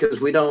funny because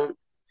we don't,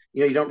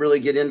 you don't really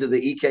get into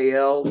the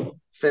EKL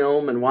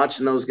film and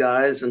watching those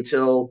guys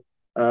until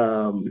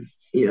the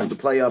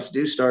playoffs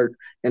do start,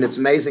 and it's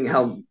amazing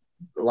how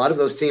a lot of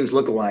those teams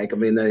look alike. I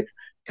mean, they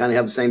kind of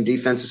have the same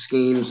defensive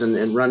schemes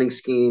and running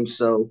schemes,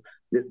 so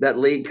that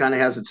league kind of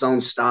has its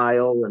own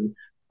style, and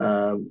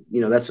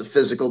that's a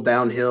physical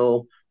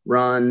downhill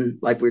run.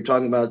 Like we were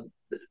talking about,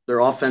 their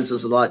offense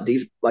is a lot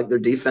like their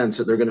defense,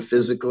 that they're going to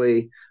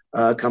physically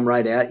come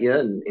right at you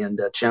and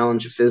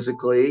challenge you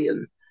physically.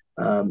 And,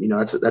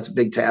 that's a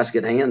big task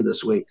at hand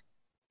this week.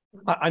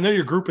 I know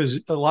your group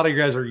a lot of you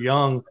guys are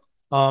young,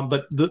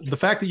 but the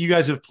fact that you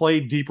guys have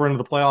played deeper into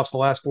the playoffs the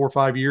last 4 or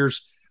 5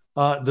 years,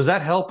 does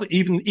that help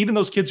even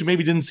those kids who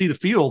maybe didn't see the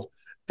field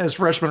as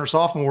freshmen or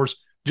sophomores,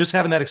 just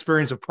having that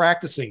experience of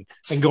practicing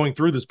and going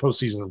through this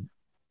postseason?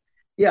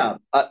 Yeah,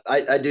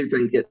 I do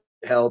think it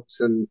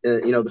helps. And,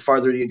 the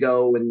farther you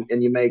go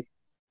and you make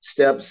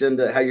steps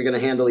into how you're going to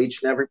handle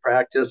each and every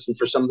practice. And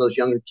for some of those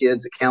younger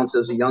kids, it counts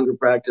as a younger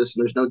practice,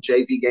 and there's no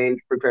JV game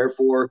to prepare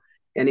for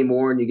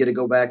anymore. And you get to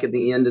go back at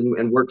the end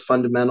and work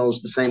fundamentals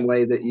the same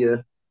way that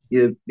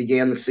you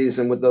began the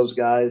season with those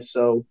guys.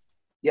 So,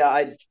 yeah,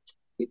 I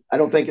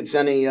don't think it's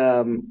any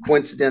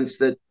coincidence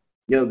that,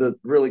 the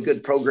really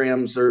good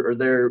programs are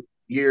there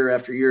year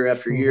after year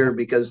after year,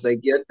 because they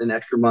get an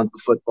extra month of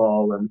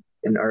football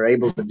and are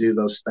able to do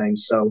those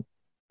things. So,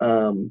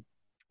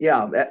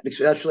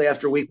 especially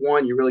after week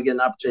 1, you really get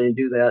an opportunity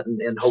to do that.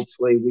 And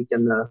hopefully we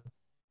can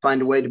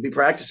find a way to be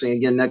practicing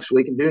again next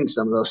week and doing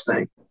some of those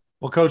things.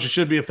 Well, Coach, it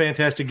should be a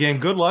fantastic game.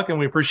 Good luck, and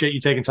we appreciate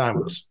you taking time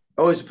with us.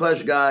 Always a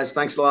pleasure, guys.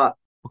 Thanks a lot.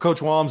 Well,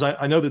 Coach Walms,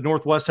 I know that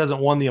Northwest hasn't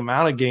won the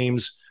amount of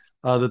games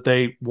that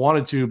they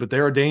wanted to, but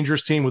they're a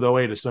dangerous team with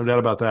Oatis, no doubt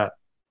about that.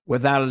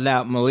 Without a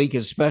doubt, Malik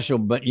is special,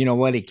 but you know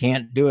what? He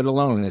can't do it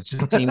alone. It's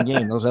a team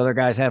game. Those other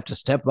guys have to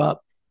step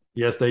up.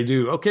 Yes, they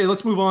do. Okay,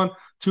 let's move on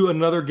to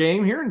another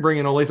game here and bring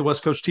in Olathe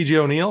West coach TJ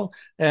O'Neill.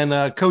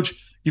 And Coach,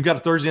 you've got a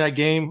Thursday night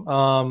game,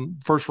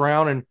 first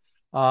round, and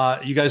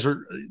you guys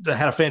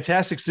had a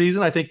fantastic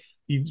season. I think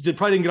you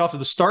probably didn't get off to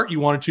the start you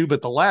wanted to,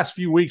 but the last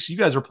few weeks you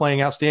guys are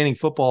playing outstanding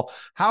football.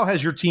 How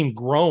has your team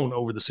grown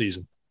over the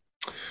season?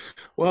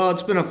 Well,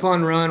 it's been a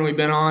fun run we've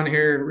been on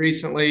here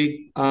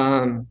recently.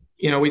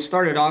 We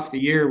started off the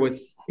year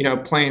with,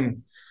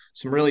 playing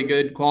some really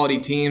good quality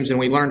teams, and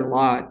we learned a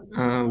lot.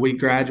 We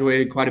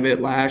graduated quite a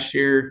bit last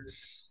year,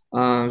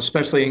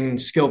 especially in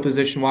skill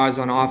position wise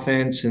on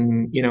offense.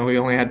 And, we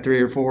only had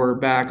 3 or 4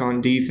 back on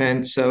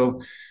defense.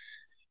 So,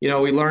 we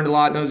learned a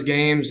lot in those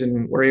games,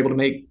 and we're able to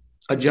make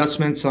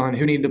adjustments on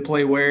who needed to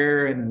play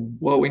where and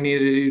what we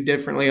needed to do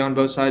differently on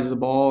both sides of the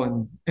ball.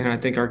 And I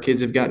think our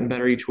kids have gotten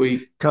better each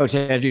week. Coach,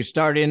 as you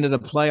start into the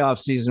playoff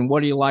season,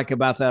 what do you like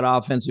about that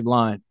offensive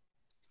line?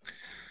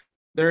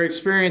 Their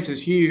experience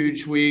is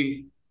huge.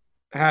 We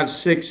have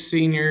 6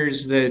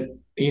 seniors that,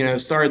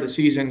 started the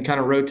season kind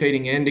of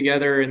rotating in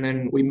together, and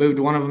then we moved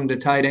one of them to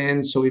tight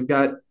end. So we've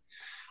got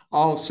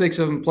all 6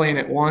 of them playing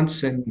at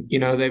once, and,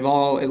 they've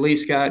all at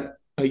least got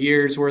a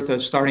year's worth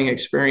of starting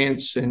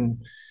experience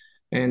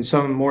and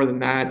some more than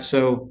that.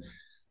 So,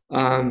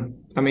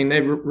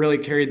 they've really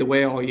carried the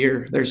way all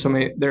year. They're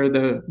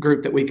the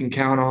group that we can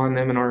count on.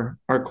 Them and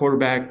our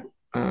quarterback,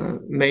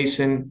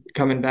 Mason,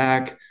 coming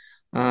back,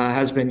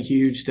 has been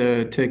huge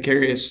to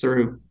carry us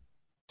through.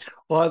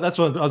 Well, that's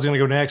what I was going to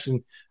go next.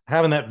 And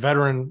having that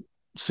veteran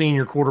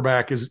senior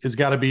quarterback is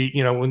got to be,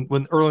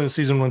 when early in the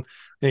season, when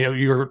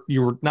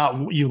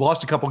you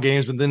lost a couple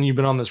games, but then you've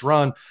been on this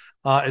run.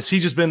 Has he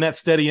just been that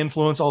steady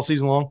influence all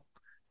season long?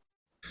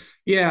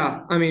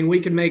 Yeah. We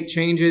can make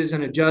changes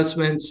and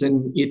adjustments,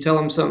 and you tell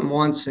him something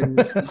once and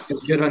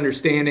it's good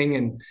understanding.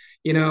 And,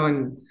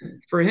 and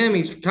for him,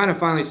 he's kind of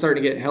finally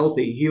starting to get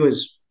healthy. He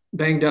was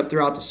banged up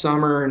throughout the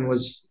summer and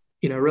was,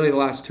 really the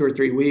last 2 or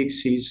 3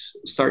 weeks, he's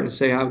starting to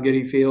say how good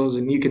he feels.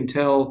 And you can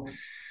tell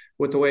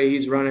with the way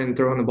he's running and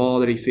throwing the ball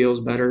that he feels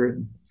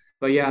better.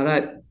 But yeah,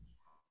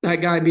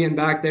 that guy being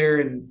back there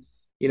and,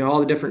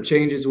 all the different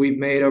changes we've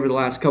made over the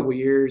last couple of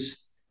years,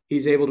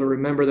 he's able to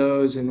remember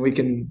those, and we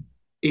can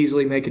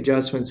easily make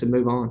adjustments and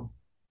move on.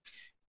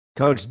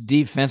 Coach,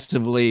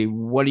 defensively,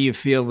 what do you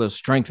feel the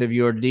strength of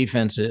your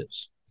defense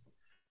is?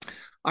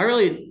 I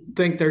really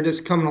think they're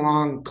just coming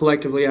along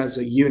collectively as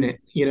a unit.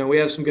 We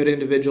have some good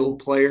individual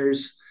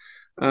players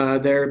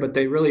there, but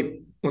they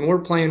really, when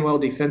we're playing well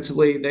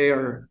defensively, they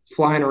are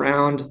flying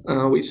around.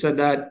 We said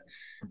that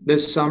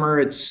this summer.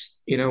 It's,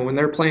 when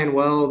they're playing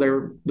well,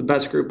 they're the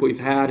best group we've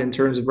had in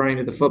terms of running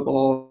to the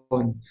football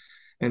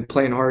and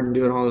playing hard and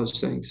doing all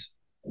those things.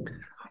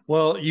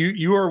 Well,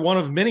 you are one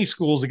of many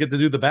schools that get to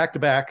do the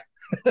back-to-back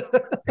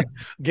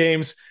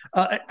games.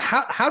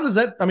 How does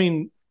that,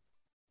 and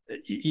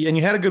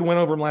you had a good win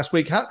over them last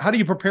week. How do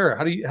you prepare?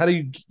 How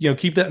do you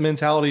keep that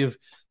mentality of,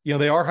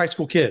 they are high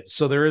school kids.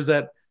 So there is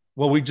that,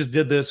 well, we just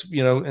did this,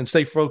 and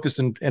stay focused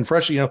and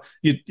fresh. You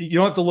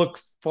don't have to look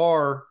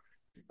far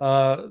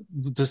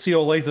to see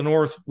Olathe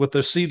North with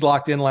the seed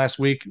locked in last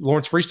week.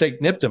 Lawrence Free State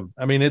nipped them.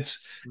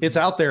 It's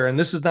out there, and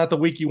this is not the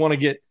week you want to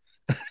get,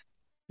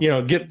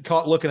 get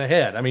caught looking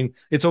ahead.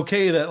 It's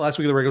okay that last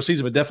week of the regular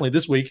season, but definitely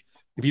this week,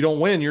 if you don't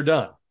win, you're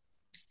done.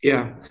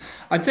 Yeah.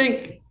 I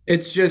think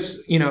it's just,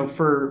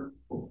 for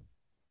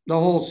the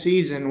whole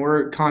season,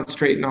 we're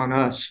concentrating on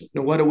us.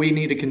 What do we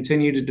need to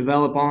continue to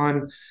develop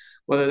on,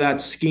 whether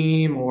that's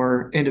scheme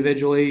or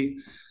individually?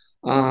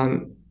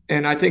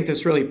 And I think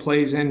this really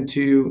plays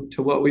into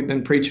what we've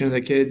been preaching to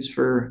the kids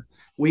for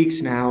weeks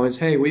now is,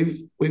 hey,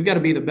 we've got to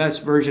be the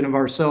best version of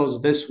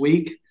ourselves this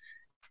week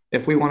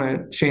if we want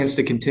a chance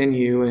to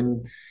continue.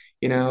 And,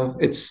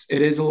 it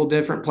is a little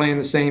different playing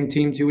the same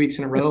team 2 weeks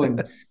in a row.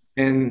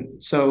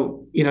 And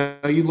so, you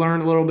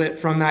learn a little bit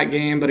from that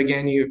game, but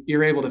again,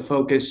 you're able to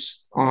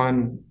focus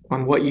on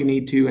what you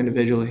need to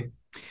individually.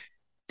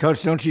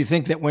 Coach, don't you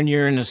think that when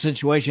you're in a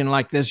situation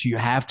like this, you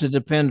have to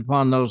depend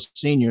upon those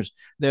seniors?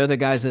 They're the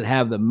guys that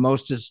have the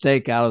most at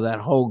stake out of that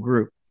whole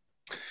group.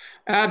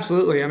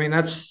 Absolutely.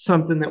 That's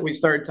something that we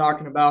started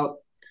talking about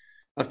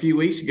a few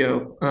weeks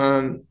ago.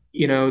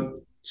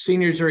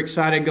 Seniors are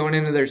excited going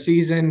into their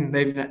season.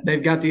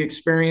 They've got the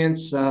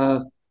experience,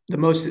 the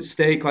most at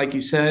stake, like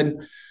you said.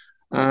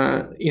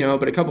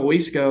 But a couple of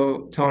weeks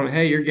ago, telling them,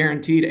 hey, you're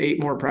guaranteed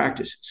 8 more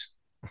practices.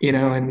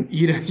 And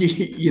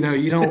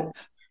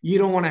you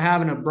don't want to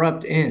have an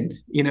abrupt end.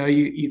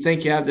 You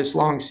think you have this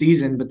long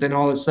season, but then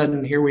all of a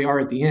sudden here we are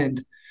at the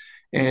end.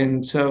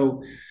 And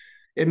so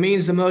it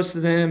means the most to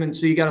them. And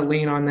so you got to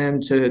lean on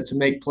them to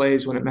make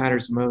plays when it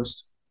matters the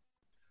most.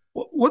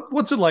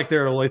 What's it like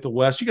there at Olathe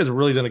West? You guys have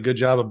really done a good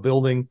job of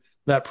building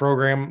that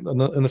program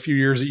in the few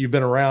years that you've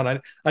been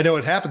around. I know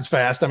it happens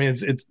fast.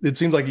 It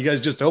seems like you guys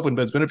just opened,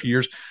 but it's been a few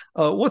years.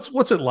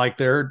 What's it like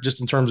there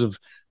just in terms of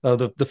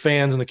the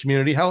fans and the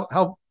community?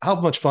 How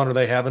much fun are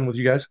they having with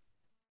you guys?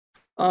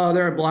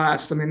 They're a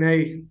blast.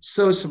 They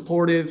so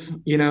supportive,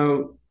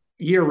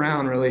 year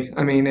round, really.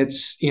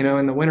 It's,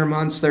 in the winter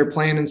months, they're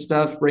playing and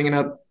stuff, bringing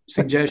up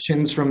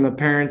suggestions from the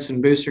parents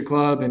and booster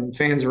club and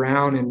fans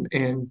around.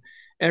 And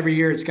every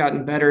year it's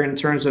gotten better in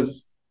terms of,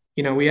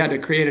 we had to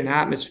create an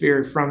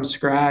atmosphere from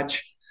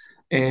scratch.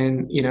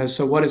 And,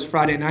 so what does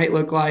Friday night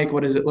look like?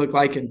 What does it look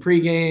like in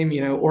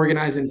pregame,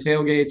 organizing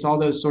tailgates, all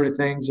those sort of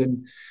things.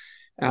 And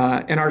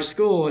our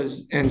school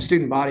and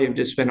student body have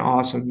just been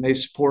awesome. They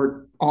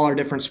support all our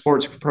different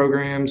sports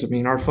programs.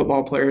 Our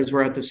football players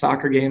were at the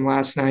soccer game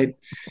last night,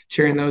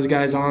 cheering those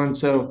guys on.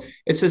 So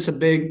it's just a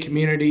big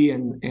community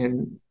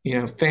and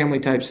family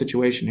type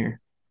situation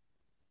here.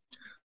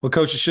 Well,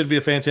 Coach, it should be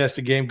a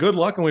fantastic game. Good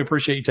luck, and we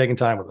appreciate you taking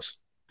time with us.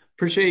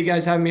 Appreciate you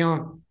guys having me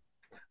on.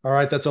 All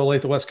right, that's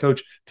Olathe West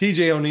coach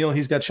TJ O'Neill.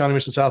 He's got Shawnee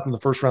Mission South in the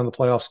first round of the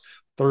playoffs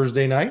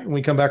Thursday night. When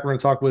we come back, we're going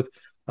to talk with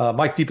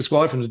Mike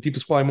DePasquale from the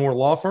DePasquale Moore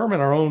Law Firm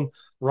and our own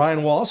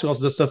Ryan Wallace, who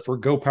also does stuff for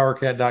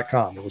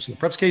GoPowerCat.com. It was the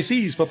Preps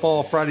KC's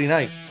Football Friday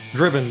Night,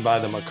 driven by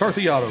the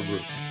McCarthy Auto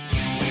Group.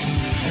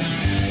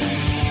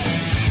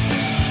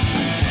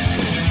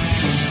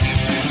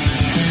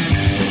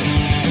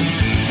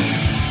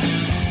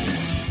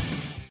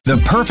 The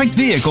perfect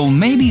vehicle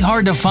may be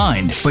hard to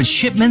find, but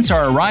shipments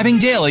are arriving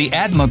daily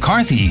at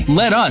McCarthy.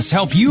 Let us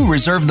help you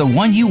reserve the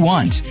one you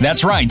want.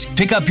 That's right.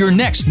 Pick up your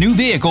next new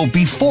vehicle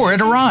before it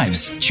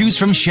arrives. Choose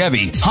from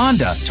Chevy,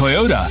 Honda,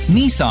 Toyota,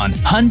 Nissan,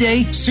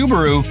 Hyundai,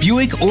 Subaru,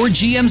 Buick, or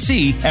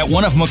GMC at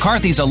one of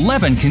McCarthy's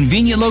 11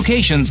 convenient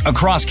locations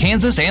across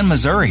Kansas and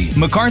Missouri.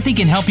 McCarthy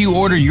can help you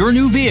order your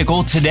new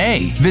vehicle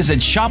today. Visit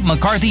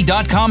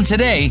shopmccarthy.com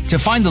today to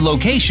find the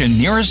location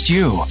nearest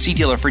you. See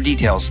dealer for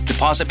details.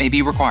 Deposit may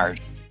be required.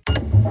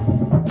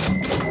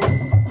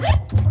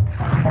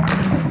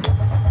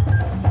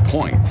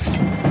 Points,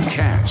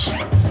 cash,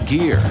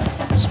 gear,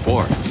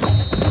 sports.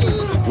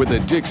 With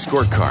a Dick's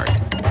Scorecard,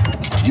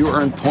 you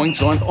earn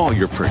points on all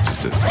your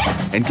purchases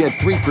and get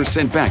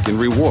 3% back in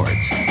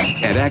rewards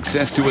and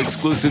access to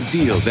exclusive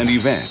deals and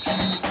events.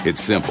 It's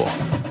simple.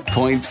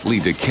 Points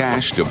lead to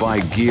cash to buy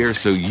gear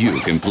so you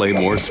can play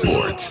more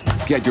sports.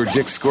 Get your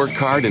Dick's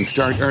Scorecard and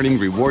start earning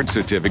reward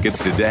certificates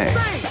today.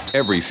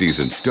 Every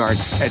season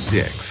starts at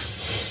Dick's.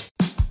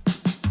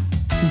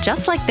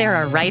 Just like there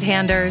are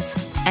right-handers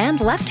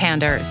and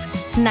left-handers,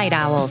 night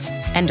owls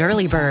and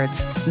early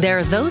birds, there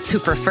are those who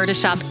prefer to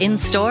shop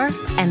in-store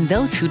and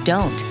those who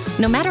don't.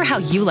 No matter how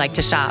you like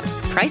to shop,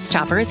 Price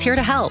Chopper is here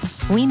to help.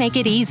 We make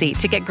it easy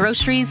to get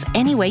groceries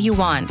any way you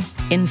want.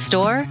 In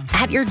store,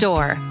 at your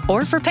door,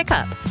 or for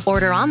pickup.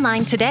 Order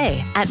online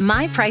today at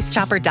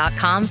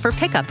mypricechopper.com for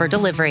pickup or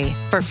delivery.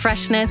 For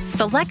freshness,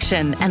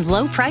 selection, and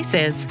low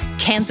prices,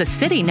 Kansas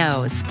City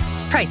knows.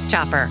 Price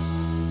Chopper.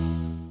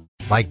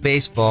 Like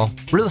baseball,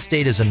 real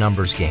estate is a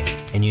numbers game,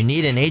 and you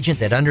need an agent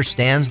that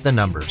understands the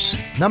numbers.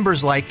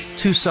 Numbers like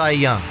 2 Cy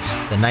Youngs,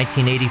 the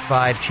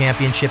 1985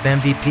 championship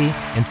MVP,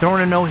 and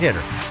throwing a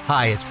no-hitter.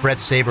 Hi, it's Brett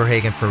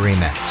Saberhagen for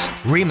RE/MAX.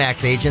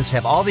 RE/MAX agents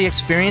have all the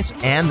experience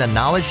and the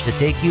knowledge to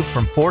take you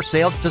from for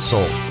sale to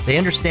sold. They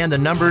understand the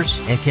numbers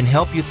and can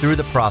help you through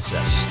the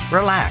process.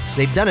 Relax,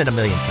 they've done it a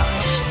million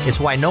times. It's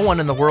why no one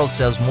in the world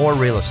sells more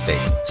real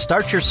estate.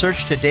 Start your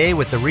search today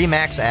with the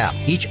RE/MAX app,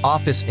 each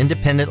office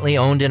independently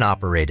owned and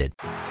operated.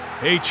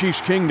 Hey,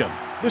 Chiefs Kingdom.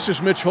 This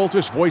is Mitch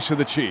Holthus, voice of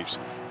the Chiefs.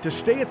 To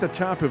stay at the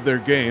top of their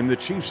game, the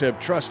Chiefs have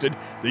trusted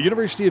the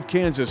University of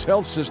Kansas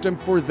Health System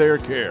for their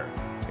care.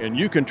 And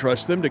you can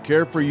trust them to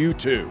care for you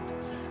too.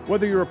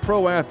 Whether you're a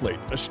pro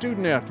athlete, a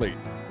student athlete,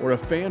 or a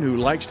fan who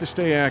likes to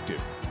stay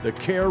active, the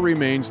care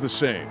remains the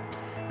same.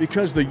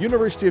 Because the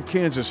University of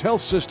Kansas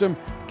Health System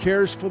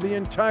cares for the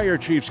entire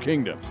Chiefs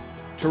Kingdom.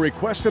 To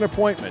request an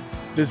appointment,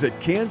 visit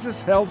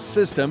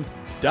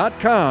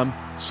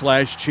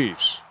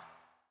kansashealthsystem.com/Chiefs.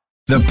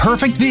 The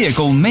perfect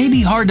vehicle may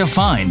be hard to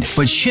find,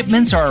 but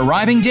shipments are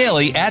arriving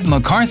daily at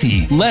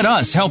McCarthy. Let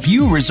us help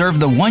you reserve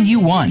the one you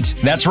want.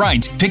 That's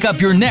right. Pick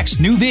up your next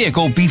new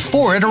vehicle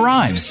before it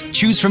arrives.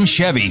 Choose from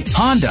Chevy,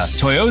 Honda,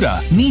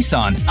 Toyota,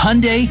 Nissan,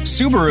 Hyundai,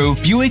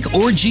 Subaru, Buick,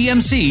 or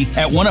GMC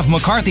at one of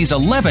McCarthy's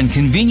 11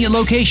 convenient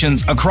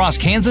locations across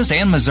Kansas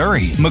and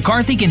Missouri.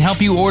 McCarthy can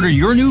help you order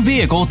your new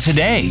vehicle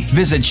today.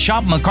 Visit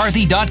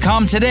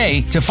shopmccarthy.com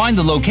today to find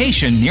the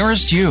location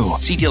nearest you.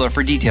 See dealer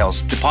for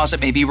details. Deposit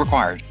may be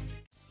required.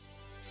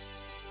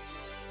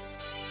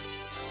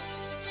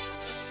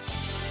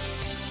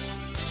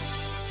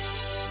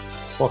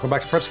 Welcome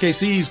back to Preps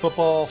KC's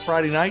Football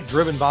Friday Night,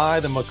 driven by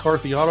the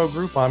McCarthy Auto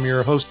Group. I'm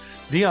your host,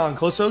 Dion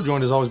Clisso,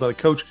 joined as always by the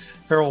coach,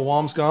 Harold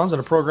Wamsgons. And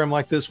a program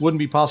like this wouldn't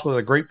be possible without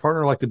a great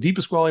partner like the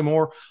DePasquale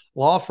Moore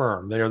Law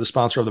Firm. They are the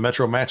sponsor of the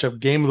Metro Matchup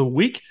Game of the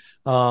Week,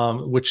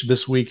 which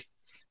this week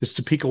is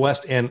Topeka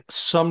West and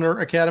Sumner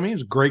Academy.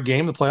 It's a great game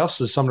in the playoffs,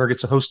 as Sumner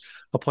gets to host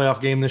a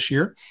playoff game this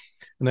year.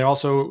 And they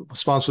also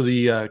sponsor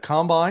the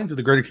Combine to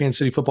the Greater Kansas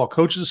City Football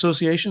Coaches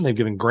Association. They've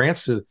given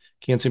grants to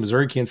Kansas City,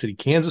 Missouri, Kansas City,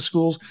 Kansas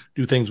schools,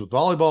 do things with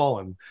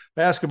volleyball and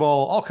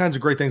basketball, all kinds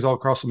of great things all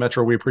across the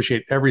metro. We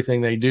appreciate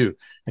everything they do.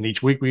 And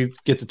each week we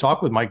get to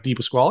talk with Mike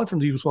DePasquale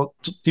from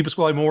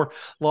DePasquale Moore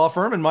Law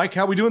Firm. And Mike,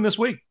 how are we doing this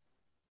week?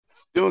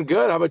 Doing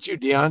good. How about you,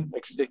 Dion?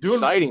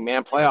 Exciting,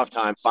 man. Playoff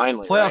time,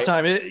 finally. Playoff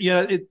time.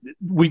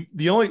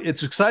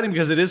 It's exciting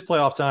because it is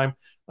playoff time.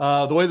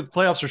 The way the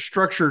playoffs are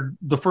structured,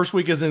 the first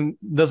week doesn't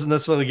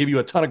necessarily give you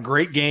a ton of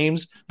great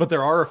games, but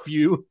there are a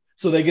few,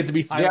 so they get to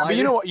be highlighted. Yeah, but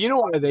you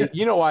know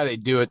why they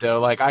do it though.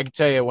 Like I can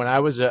tell you, when I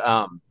was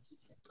a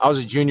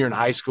junior in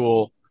high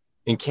school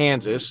in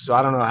Kansas, so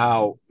I don't know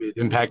how it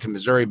impacted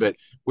Missouri, but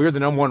we were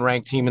the number 1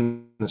 ranked team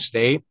in the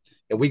state,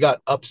 and we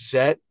got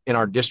upset in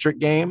our district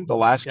game, the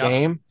last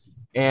game,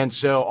 and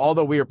so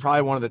although we were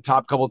probably one of the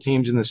top couple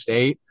teams in the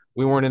state,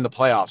 we weren't in the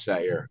playoffs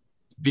that year,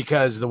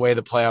 because the way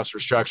the playoffs were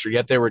structured.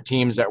 Yet there were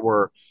teams that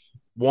were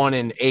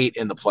 1-8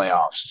 in the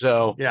playoffs.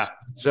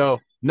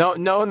 So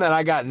knowing that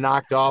I got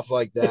knocked off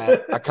like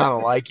that, I kind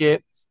of like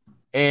it.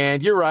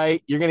 And you're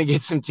right. You're going to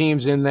get some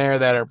teams in there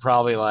that are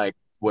probably like,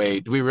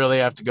 wait, do we really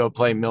have to go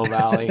play Mill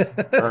Valley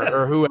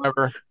or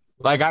whoever?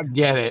 Like, I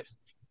get it,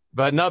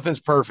 but nothing's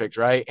perfect,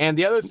 right? And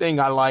the other thing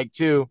I like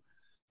too,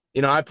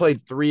 I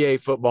played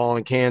 3A football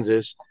in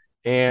Kansas,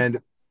 and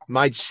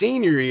my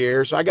senior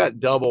year, so I got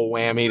double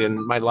whammied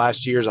in my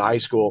last years of high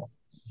school.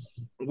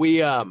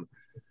 We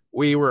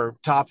were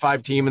top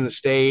 5 team in the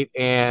state,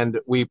 and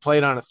we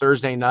played on a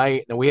Thursday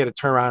night, and we had to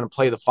turn around and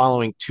play the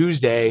following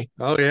Tuesday.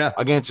 Oh yeah,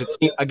 against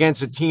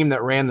a team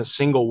that ran the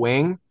single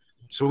wing.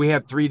 So we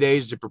had 3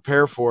 days to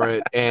prepare for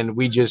it, and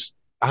we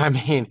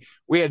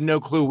had no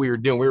clue what we were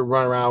doing. We were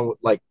running around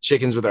like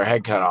chickens with our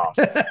head cut off.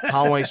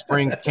 Conway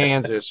Springs,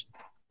 Kansas.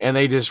 And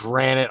they just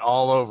ran it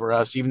all over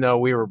us, even though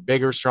we were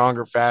bigger,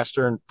 stronger,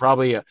 faster, and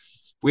probably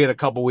we had a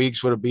couple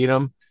weeks would have beat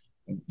them.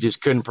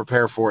 Just couldn't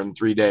prepare for it in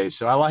 3 days.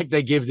 So I like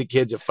they give the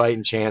kids a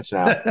fighting chance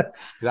now. I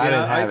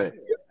didn't have it.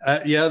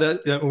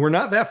 We're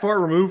not that far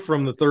removed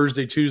from the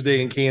Thursday,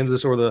 Tuesday in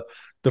Kansas, or the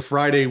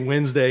Friday,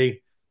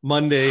 Wednesday,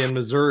 Monday in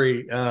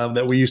Missouri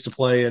that we used to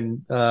play.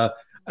 And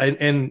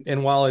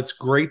while it's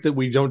great that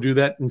we don't do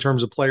that in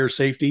terms of player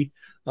safety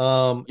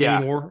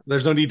anymore,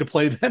 there's no need to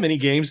play that many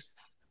games.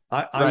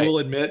 I will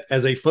admit,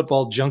 as a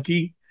football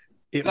junkie,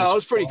 it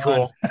was pretty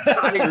cool.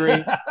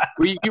 I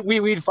agree.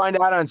 We'd find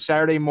out on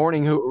Saturday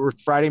morning or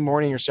Friday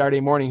morning or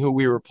Saturday morning who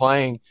we were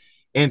playing.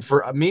 And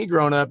for me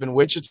growing up in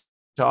Wichita,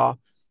 a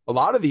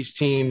lot of these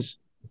teams,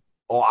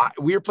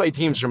 we were playing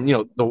teams from,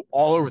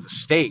 all over the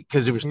state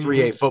because it was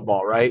 3A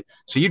football, right?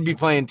 So you'd be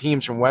playing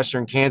teams from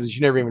Western Kansas.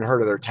 You never even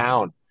heard of their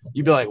town.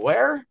 You'd be like,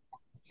 where?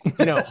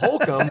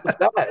 Holcomb, what's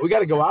that? We got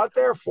to go out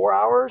there 4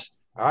 hours.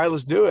 All right,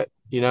 let's do it.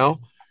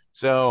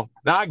 So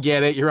not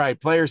get it. You're right.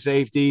 Player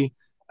safety.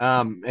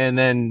 And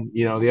then,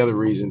 the other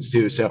reasons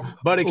too. So,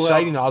 but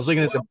exciting. I was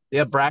looking at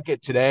the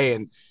bracket today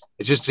and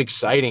it's just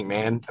exciting,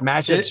 man.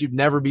 Matchups you'd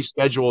never be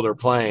scheduled or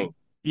playing.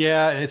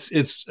 Yeah.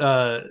 It's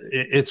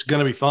going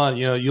to be fun.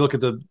 You look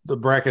at the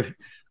bracket,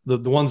 the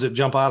ones that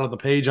jump out of the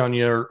page on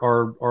you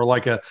are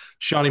like a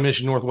Shawnee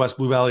Mission Northwest,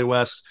 Blue Valley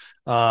West,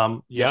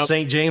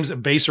 St. James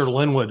and Baser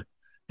Linwood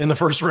in the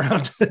first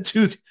round.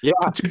 two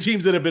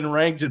teams that have been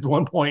ranked at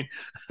one point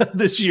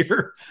this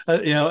year,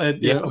 playing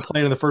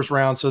in the first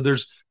round. So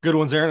there's good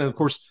ones there. And of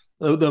course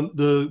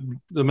the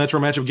Metro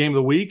matchup game of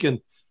the week, and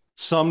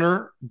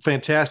Sumner,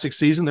 fantastic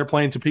season. They're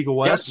playing Topeka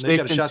West. And they've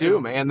got a shot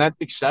too, man. That's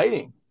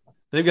exciting.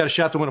 They've got a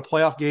shot to win a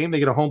playoff game. They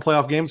get a home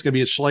playoff game. It's going to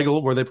be at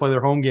Schlegel where they play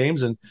their home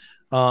games. And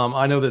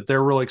I know that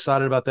they're really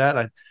excited about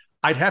that.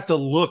 I'd have to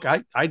look.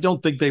 I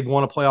don't think they've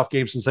won a playoff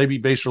game since they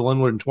beat Baser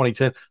Linwood in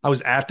 2010. I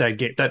was at that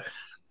game.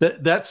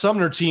 That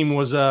Sumner team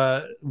was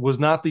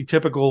not the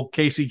typical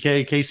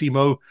KC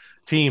Mo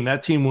team.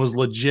 That team was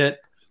legit.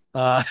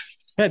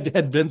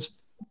 Had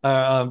Vince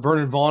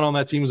Vernon Vaughn on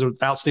that team, was an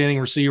outstanding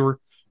receiver.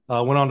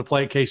 Went on to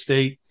play at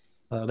K-State.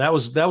 That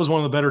was one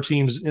of the better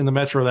teams in the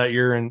Metro that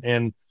year,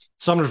 and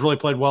Sumner's really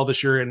played well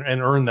this year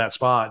and earned that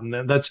spot.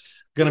 And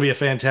that's going to be a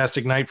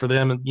fantastic night for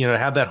them. And to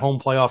have that home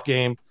playoff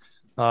game,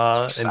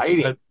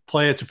 and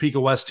play a Topeka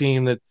West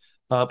team that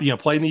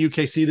played in the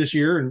UKC this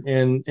year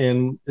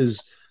and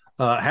is.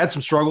 Had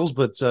some struggles,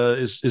 but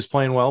is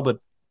playing well. But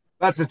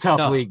that's a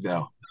tough league,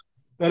 though.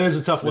 That is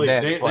a tough league.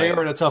 They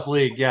are in a tough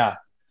league. Yeah.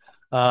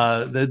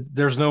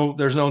 There's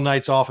no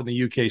nights off in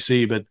the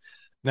UKC, but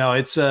no,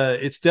 it's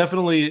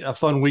definitely a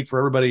fun week for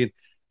everybody.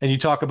 And you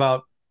talk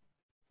about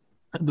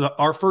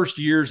our first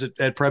years at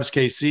Preps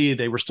KC,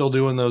 they were still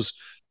doing those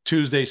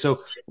Tuesdays. So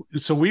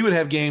we would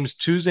have games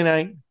Tuesday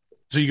night.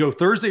 So you go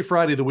Thursday,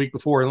 Friday the week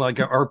before, and like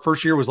our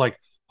first year was like,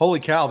 holy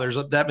cow, there's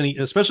that many,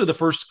 especially the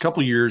first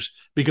couple years,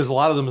 because a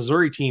lot of the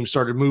Missouri teams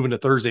started moving to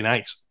Thursday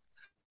nights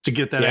to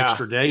get that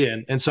extra day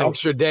in. And so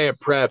extra day of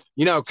prep,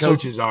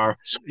 coaches are.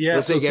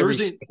 Yeah. So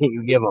Thursday,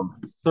 you give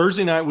them.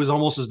 Thursday night was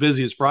almost as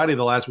busy as Friday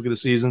the last week of the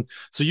season.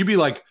 So you'd be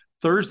like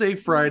Thursday,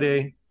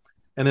 Friday,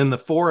 and then the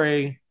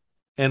 4A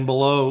and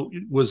below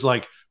was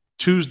like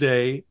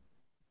Tuesday,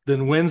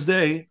 then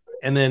Wednesday,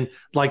 and then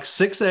like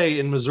 6A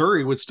in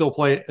Missouri would still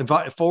play, and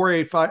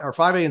 4A,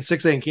 5A and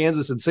 6A in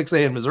Kansas and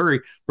 6A in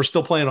Missouri were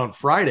still playing on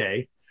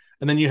Friday.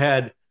 And then you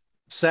had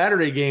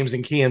Saturday games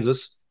in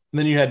Kansas, and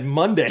then you had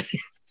Monday.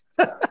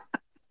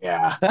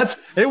 Yeah.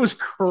 It was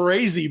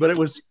crazy, but it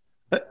was,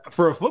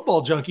 for a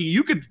football junkie,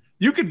 you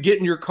could get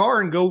in your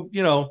car and go,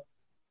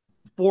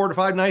 4 to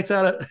 5 nights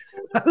out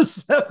of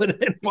 7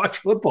 and watch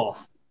football.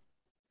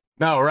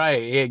 No,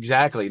 right.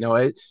 Exactly.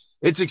 No,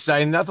 it's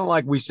exciting. Nothing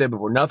like we said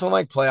before. Nothing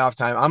like playoff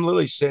time. I'm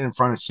literally sitting in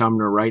front of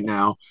Sumner right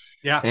now.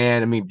 Yeah.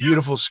 And I mean,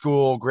 beautiful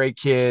school, great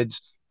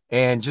kids,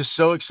 and just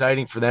so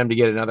exciting for them to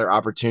get another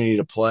opportunity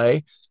to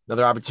play,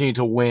 another opportunity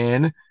to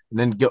win, and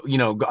then go,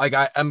 like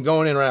I'm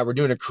going in right now. We're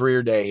doing a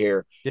career day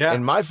here. Yeah.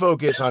 And my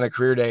focus on a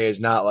career day is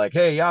not like,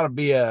 hey, you ought to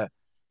be a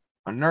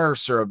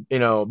nurse or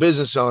a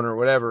business owner or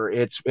whatever.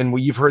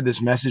 You've heard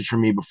this message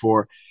from me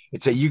before.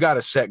 It's that you got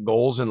to set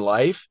goals in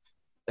life.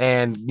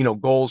 And,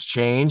 goals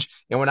change.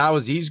 And when I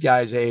was these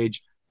guys'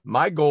 age,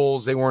 my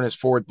goals, they weren't as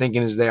forward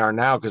thinking as they are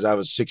now because I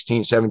was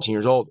 16, 17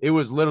 years old. It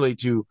was literally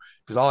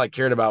because all I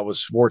cared about was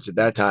sports at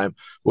that time,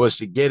 was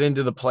to get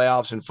into the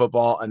playoffs in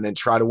football and then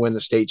try to win the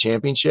state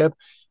championship.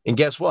 And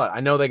guess what? I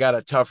know they got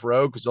a tough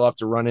road because they'll have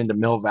to run into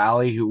Mill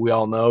Valley, who we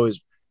all know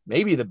is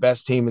maybe the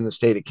best team in the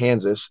state of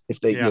Kansas, if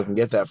they can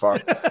get that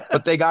far.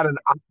 But they got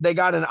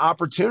an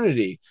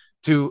opportunity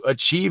to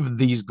achieve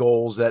these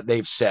goals that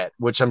they've set,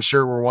 which I'm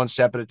sure we're one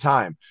step at a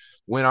time,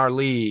 win our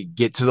league,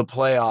 get to the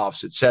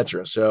playoffs,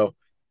 etc. So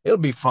it'll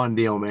be a fun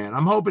deal, man.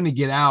 I'm hoping to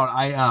get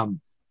out.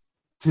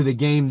 To the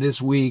game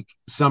this week,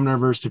 Sumner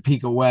versus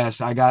Topeka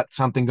West. I got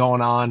something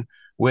going on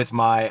with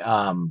my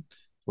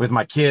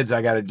kids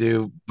I got to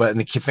do, but in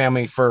the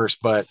family first.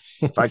 But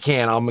if I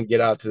can, I'm gonna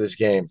get out to this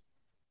game.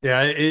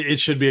 Yeah,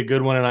 it should be a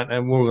good one,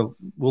 and we'll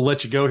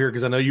let you go here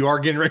because I know you are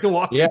getting ready to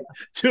walk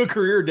to a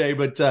career day.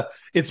 But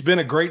it's been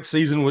a great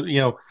season with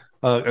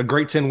a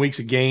great 10 weeks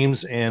of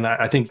games, and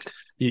I think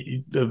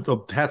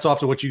hats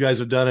off to what you guys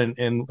have done,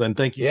 and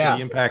thank you for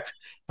the impact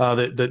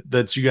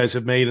that you guys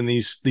have made in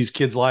these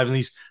kids' lives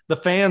and the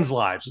fans'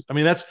 lives. I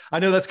mean, I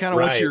know that's kind of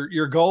what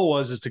your goal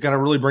was, is to kind of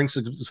really bring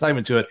some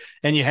excitement to it,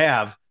 and you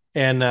have.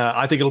 And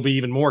I think it'll be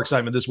even more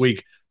excitement this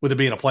week with it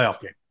being a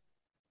playoff game.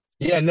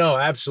 Yeah, no,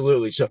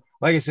 absolutely. So,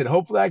 like I said,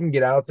 hopefully I can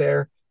get out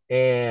there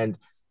and,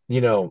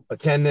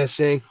 attend this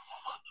thing.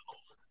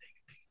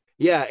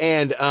 Yeah,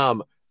 and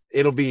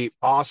it'll be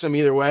awesome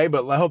either way,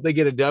 but I hope they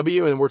get a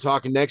W, and we're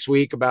talking next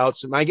week about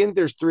I think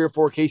there's 3 or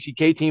 4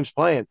 KCK teams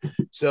playing.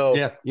 So,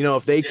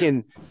 if they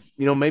can,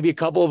 maybe a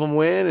couple of them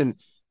win,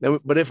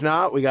 but if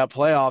not, we got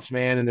playoffs,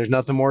 man, and there's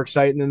nothing more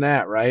exciting than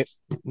that, right?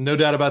 No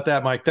doubt about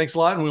that, Mike. Thanks a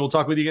lot, and we will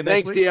talk with you again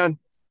next week. Thanks, Dion.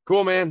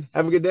 Cool, man.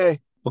 Have a good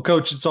day. Well,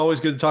 Coach, it's always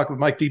good to talk with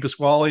Mike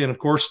DePasquale. And of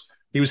course,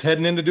 he was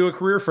heading in to do a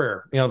career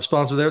fair,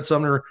 sponsor there at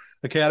Sumner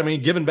Academy,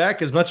 giving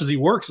back as much as he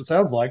works, it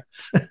sounds like.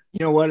 You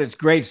know what? It's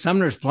great.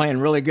 Sumner's playing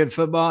really good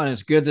football, and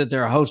it's good that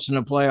they're hosting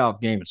a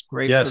playoff game. It's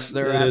great. Yes, for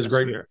their it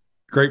atmosphere. is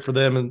great for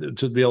them and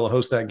to be able to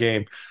host that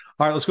game.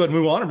 All right, let's go ahead and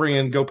move on and bring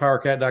in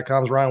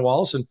GoPowerCat.com's Ryan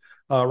Wallace. And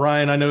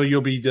Ryan, I know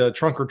you'll be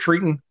trunk or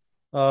treating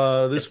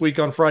this week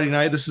on Friday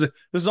night. This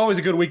is always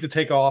a good week to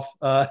take off.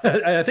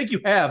 I think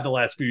you have the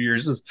last few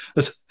years.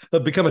 It's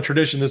become a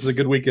tradition. This is a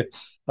good week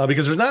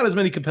because there's not as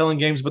many compelling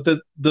games, but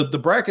the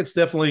brackets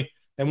definitely,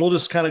 and we'll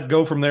just kind of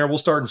go from there. We'll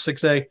start in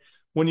 6A.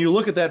 When you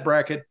look at that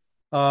bracket,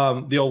 the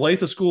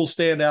Olathe schools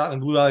stand out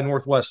and Blue Valley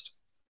Northwest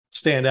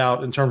stand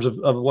out in terms of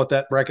what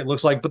that bracket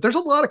looks like. But there's a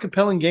lot of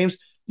compelling games.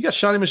 You got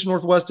Shawnee Mission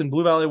Northwest and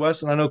Blue Valley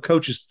West, and I know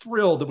Coach is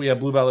thrilled that we have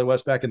Blue Valley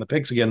West back in the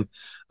picks again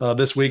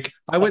this week.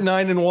 I went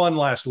 9-1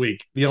 last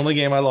week. The only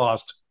game I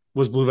lost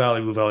was Blue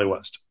Valley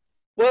West.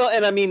 Well,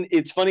 and I mean,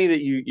 it's funny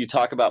that you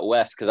talk about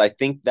West because I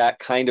think that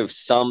kind of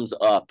sums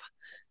up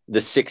the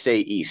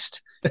 6A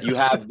East. You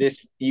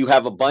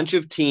have a bunch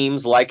of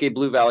teams like a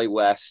Blue Valley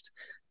West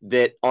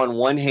that on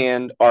one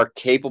hand are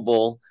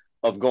capable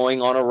of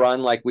going on a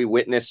run like we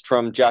witnessed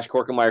from Josh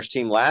Korkemeyer's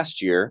team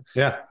last year.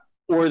 Yeah.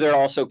 Or they're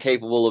also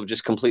capable of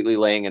just completely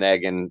laying an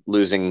egg and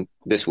losing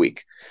this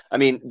week. I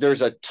mean,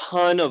 there's a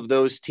ton of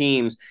those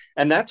teams.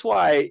 And that's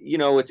why,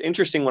 it's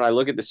interesting when I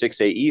look at the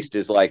 6A East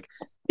is like,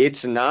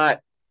 it's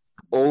not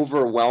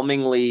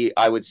overwhelmingly,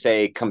 I would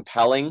say,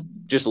 compelling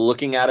just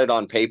looking at it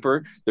on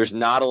paper. There's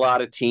not a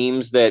lot of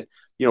teams that,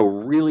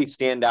 really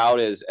stand out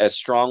as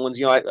strong ones.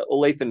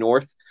 Olathe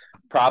North,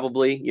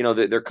 probably,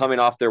 they're coming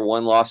off their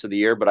one loss of the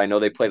year, but I know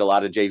they played a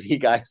lot of JV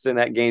guys in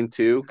that game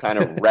too, kind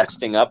of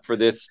resting up for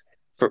this,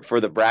 for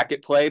the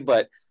bracket play.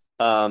 But,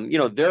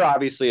 they're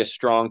obviously a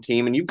strong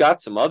team and you've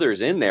got some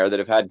others in there that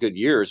have had good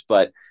years,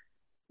 but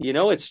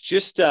it's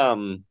just,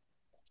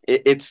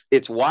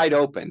 it's wide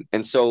open.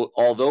 And so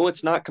although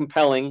it's not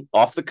compelling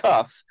off the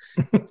cuff,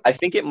 I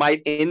think it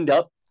might end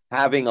up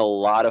having a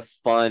lot of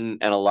fun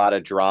and a lot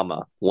of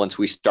drama once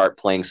we start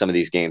playing some of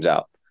these games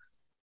out.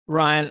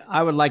 Ryan,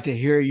 I would like to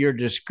hear your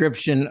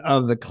description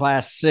of the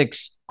Class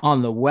 6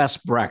 on the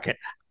West bracket,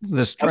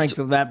 the strength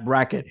of that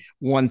bracket,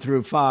 1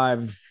 through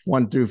 5,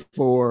 1 through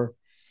 4.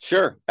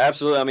 Sure,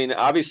 absolutely. I mean,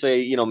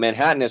 obviously,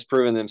 Manhattan has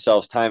proven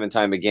themselves time and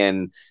time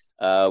again.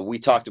 We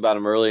talked about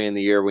them earlier in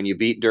the year. When you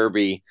beat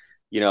Derby,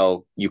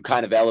 you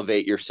kind of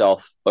elevate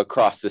yourself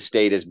across the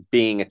state as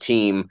being a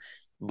team,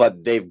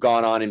 but they've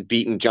gone on and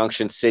beaten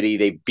Junction City.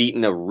 They've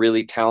beaten a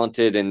really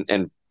talented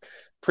and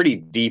pretty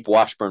deep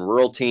Washburn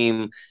rural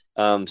team.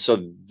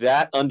 So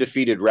that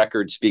undefeated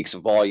record speaks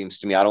volumes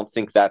to me. I don't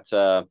think that's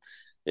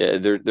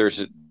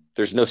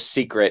there's no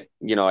secret,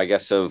 I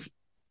guess, of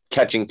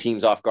catching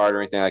teams off guard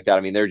or anything like that.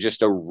 I mean, they're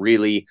just a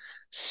really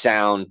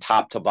sound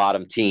top to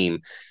bottom team.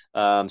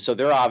 So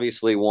they're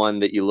obviously one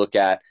that you look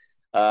at.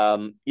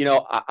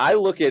 I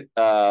look at,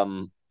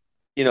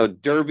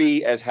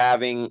 Derby as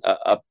having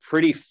a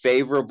pretty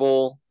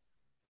favorable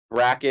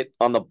bracket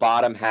on the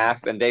bottom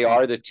half, and they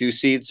are the 2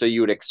 seed. So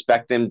you would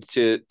expect them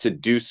to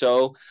do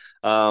so.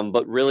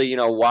 But really,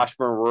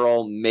 Washburn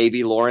Rural,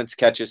 maybe Lawrence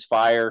catches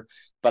fire,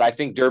 but I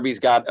think Derby's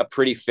got a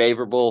pretty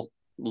favorable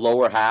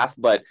lower half.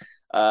 But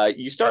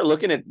you start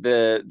looking at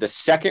the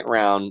second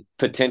round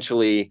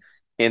potentially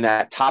in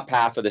that top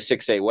half of the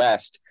 6A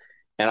West.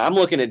 And I'm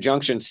looking at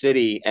Junction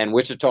City and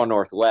Wichita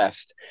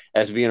Northwest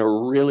as being a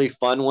really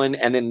fun one.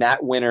 And then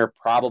that winner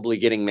probably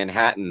getting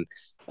Manhattan.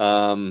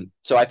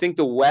 So I think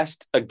the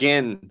West,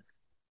 again,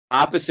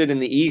 opposite in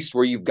the East,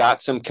 where you've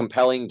got some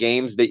compelling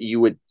games that you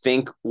would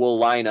think will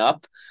line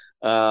up.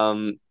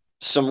 Some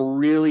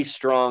really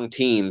strong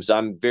teams.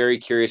 I'm very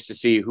curious to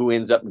see who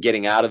ends up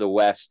getting out of the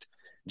West,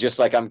 just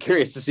like I'm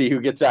curious to see who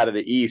gets out of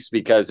the East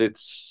because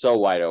it's so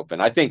wide open.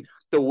 I think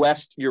the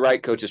West, you're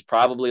right, Coach, is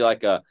probably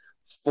like a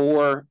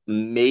 4,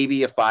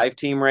 maybe a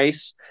 5-team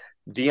race.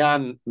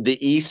 Dion,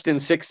 the East in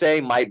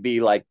 6A might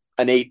be like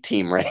an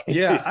 8-team race.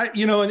 Yeah,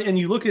 and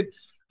you look at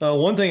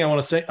one thing I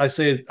want to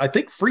say, I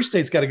think Free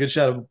State's got a good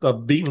shot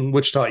of beating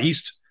Wichita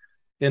East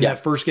in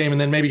that first game and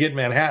then maybe getting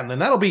Manhattan.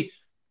 And that'll be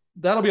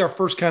our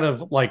first kind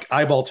of like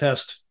eyeball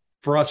test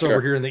for us over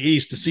here in the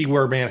East to see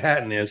where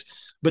Manhattan is.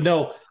 But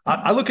no,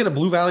 I look at a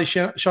Blue Valley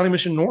Shawnee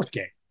Mission North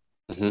game.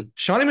 Mm-hmm.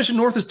 Shawnee Mission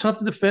North is tough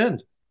to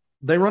defend.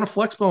 They run a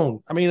flex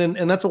bone. I mean,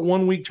 and that's a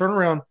 1-week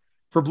turnaround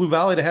for Blue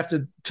Valley to have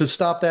to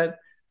stop that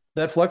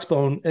flex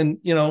bone. And,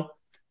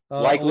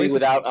 likely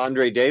without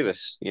Andre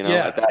Davis,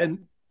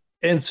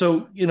 And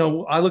so,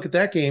 I look at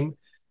that game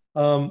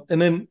and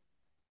then,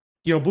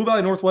 Blue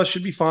Valley Northwest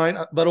should be fine,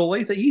 but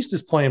Olathe East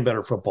is playing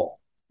better football.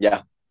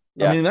 Yeah.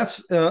 I mean,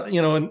 that's,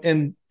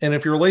 and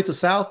if you're Olathe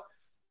South,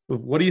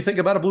 what do you think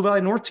about a Blue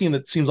Valley North team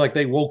that seems like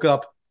they woke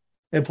up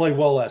and played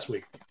well last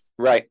week?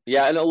 Right.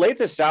 Yeah. And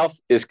Olathe South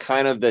is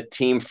kind of the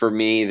team for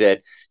me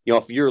that,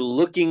 if you're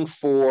looking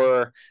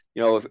for,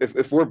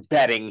 if we're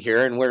betting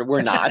here, and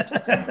we're not,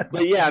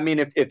 but yeah, I mean,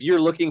 if you're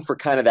looking for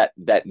kind of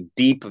that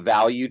deep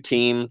value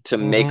team to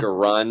make a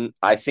run,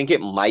 I think it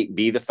might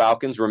be the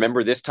Falcons.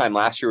 Remember this time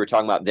last year, we were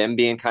talking about them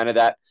being kind of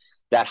that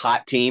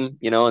hot team,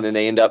 and then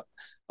they end up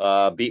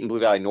beating Blue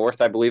Valley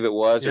North, I believe it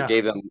was, or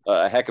gave them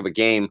a heck of a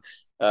game.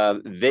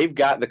 They've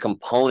got the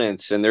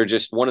components, and they're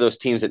just one of those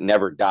teams that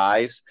never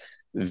dies.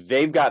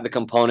 They've got the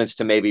components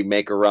to maybe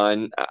make a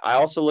run. I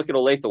also look at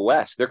Olathe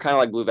West. They're kind of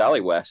like Blue Valley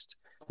West.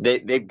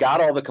 They've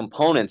got all the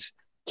components.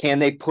 Can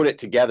they put it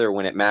together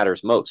when it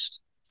matters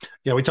most?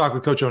 Yeah, we talked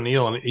with Coach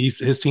O'Neill, and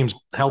his team's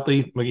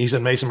healthy. He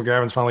said Mason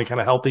McGravin's finally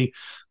kind of healthy,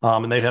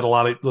 and they've had a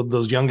lot of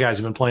those young guys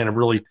who've been playing have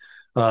really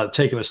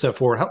taken a step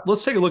forward.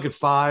 Let's take a look at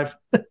 5,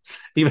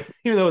 even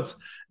though it's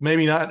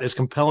maybe not as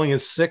compelling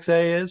as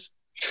 6A is.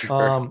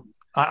 Sure.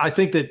 I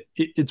think that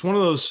it's one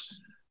of those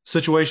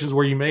situations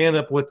where you may end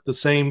up with the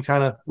same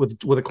kind of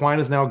with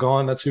Aquinas now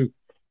gone. That's who,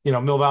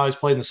 Mill Valley's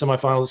played in the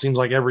semifinals, it seems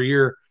like every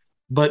year.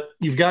 But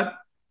you've got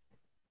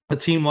a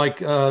team like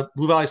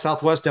Blue Valley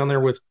Southwest down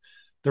there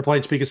they're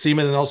playing Topeka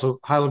Seaman, and also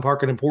Highland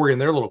Park and Emporia in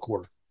their little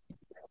quarter.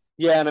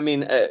 Yeah, and I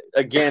mean,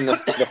 again, the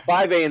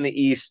 5A in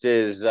the East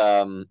is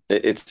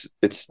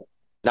it's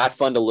not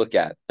fun to look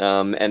at,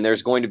 and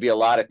there's going to be a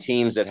lot of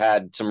teams that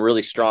had some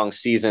really strong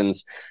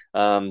seasons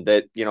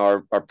that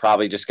are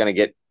probably just going to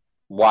get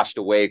washed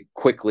away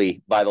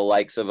quickly by the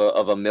likes of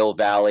a Mill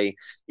Valley,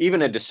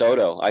 even a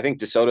DeSoto. I think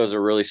DeSoto is a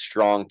really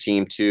strong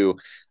team too.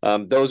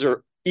 Those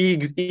are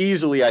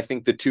easily, I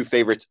think, the two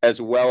favorites,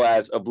 as well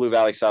as a Blue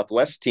Valley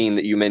Southwest team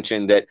that you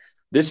mentioned, that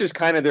this is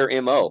kind of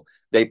their MO.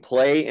 They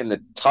play in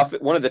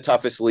one of the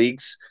toughest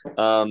leagues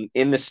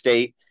in the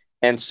state.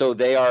 And so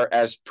they are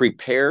as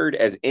prepared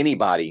as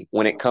anybody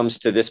when it comes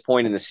to this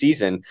point in the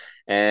season.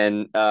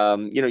 And,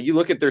 you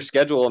look at their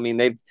schedule. I mean,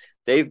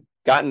 they've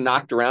gotten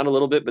knocked around a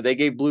little bit, but they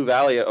gave Blue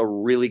Valley a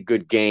really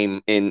good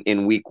game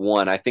in week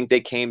 1. I think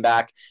they came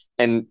back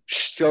and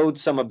showed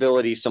some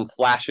ability, some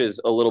flashes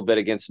a little bit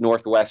against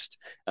Northwest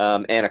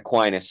and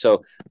Aquinas.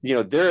 So,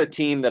 they're a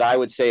team that I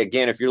would say,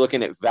 again, if you're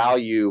looking at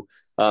value,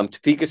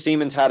 Topeka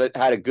Seaman's had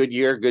a good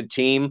year, good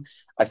team.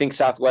 I think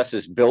Southwest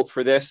is built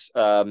for this.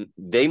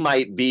 They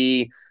might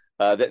be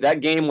that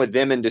game with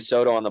them and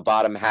DeSoto on the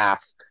bottom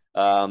half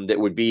that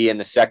would be in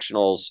the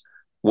sectionals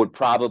would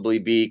probably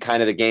be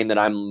kind of the game that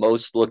I'm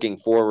most looking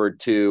forward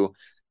to.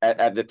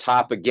 At the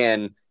top,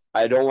 again,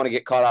 I don't want to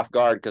get caught off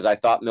guard because I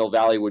thought Mill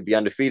Valley would be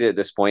undefeated at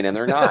this point, and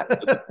they're not.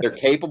 They're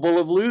capable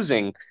of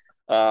losing,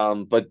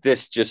 but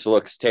this just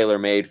looks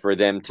tailor-made for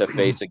them to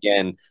face,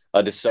 again,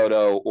 a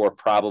DeSoto or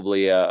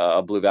probably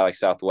a Blue Valley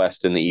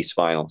Southwest in the East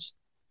Finals.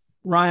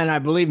 Ryan, I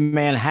believe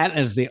Manhattan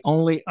is the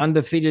only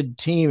undefeated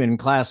team in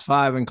Class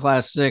 5 and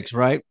Class 6,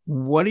 right?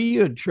 What do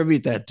you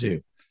attribute that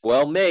to?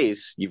 Well,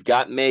 Mays, you've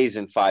got Mays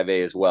in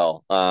 5A as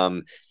well.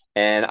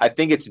 And I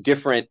think it's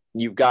different.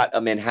 You've got a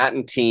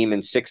Manhattan team in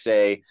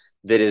 6A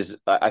that is,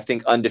 I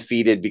think,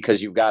 undefeated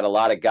because you've got a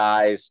lot of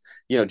guys.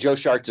 Joe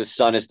Schartz's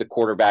son is the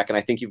quarterback, and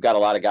I think you've got a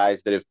lot of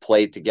guys that have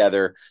played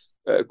together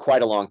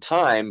quite a long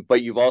time.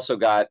 But you've also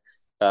got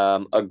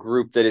a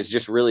group that is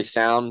just really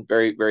sound,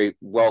 very, very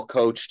well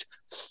coached,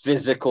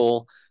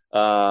 physical.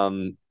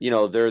 They're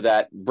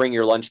that bring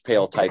your lunch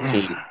pail type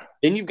team.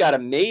 Then you've got a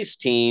Mays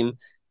team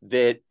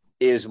that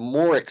is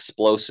more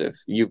explosive.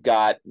 You've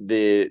got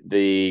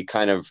the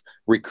kind of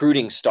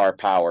recruiting star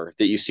power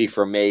that you see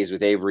from Mays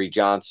with Avery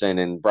Johnson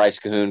and Bryce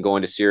Cahoon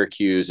going to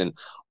Syracuse and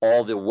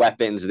all the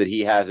weapons that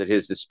he has at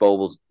his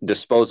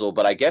disposal.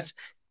 But I guess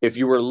if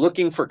you were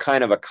looking for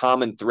kind of a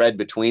common thread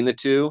between the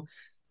two,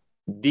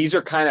 these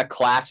are kind of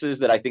classes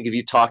that I think if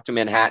you talk to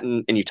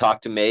Manhattan and you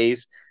talk to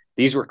Mays,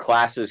 these were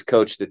classes,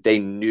 Coach, that they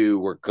knew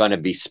were going to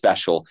be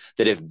special,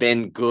 that have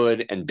been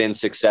good and been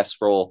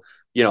successful,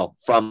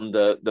 from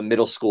the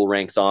middle school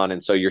ranks on.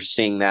 And so you're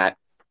seeing that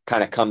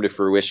kind of come to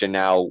fruition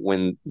now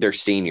when they're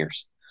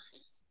seniors.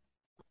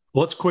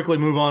 Let's quickly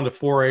move on to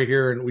 4A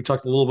here. And we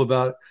talked a little bit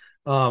about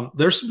it.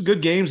 There's some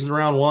good games in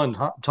round 1.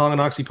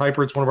 Tonganoxie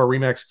Piper, it's one of our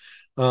RE/MAX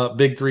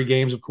big 3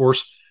 games, of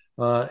course.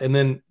 And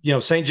then,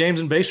 St. James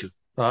and Baser,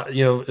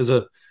 as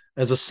a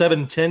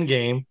 7-10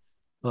 game.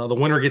 The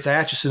winner gets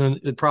Atchison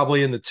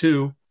probably in the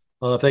 2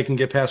 if they can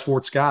get past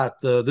Fort Scott.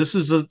 This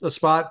is a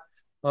spot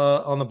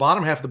on the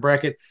bottom half of the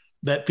bracket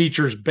that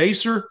features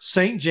Baser,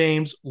 St.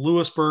 James,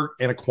 Lewisburg,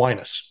 and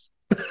Aquinas.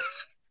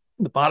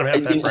 The bottom half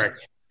of that bracket.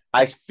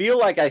 I feel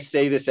like I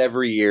say this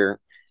every year,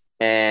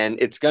 and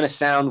it's going to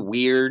sound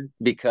weird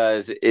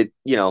because it,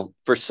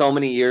 for so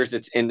many years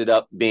it's ended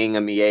up being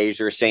a Miege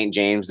or St.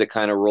 James that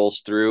kind of rolls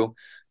through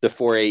the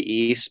 4A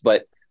East,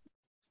 but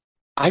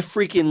I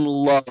freaking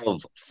love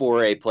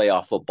 4A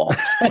playoff football.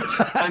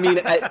 I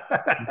mean,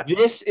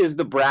 this is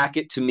the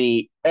bracket to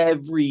me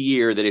every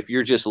year that if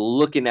you're just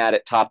looking at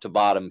it top to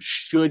bottom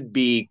could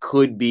be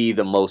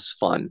the most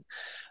fun.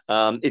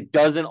 It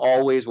doesn't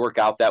always work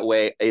out that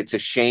way. It's a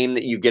shame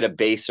that you get a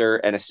Baser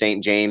and a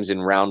St. James in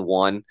round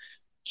 1.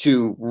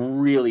 two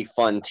really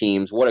fun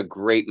teams. What a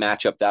great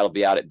matchup that'll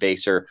be out at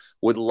Baser.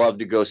 Would love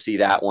to go see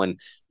that one.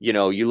 You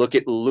know, you look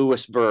at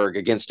Lewisburg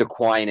against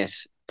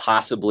Aquinas,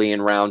 possibly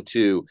in round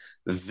 2.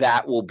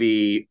 That will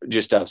be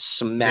just a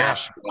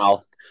smash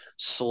mouth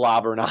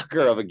slobber knocker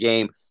of a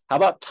game. How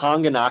about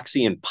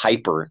Tonganoxie and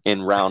Piper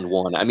in round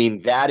 1? I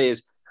mean, that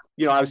is,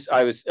 you know,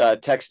 I was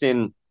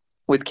texting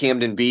with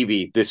Camden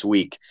Beebe this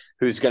week,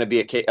 who's going to be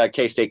a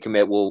K-State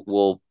commit,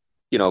 will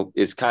you know,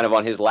 is kind of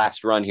on his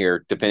last run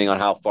here, depending on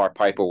how far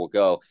Piper will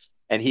go.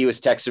 And he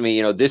was texting me,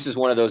 you know, this is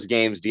one of those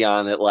games,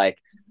 Dion, that like,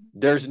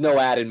 there's no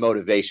added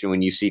motivation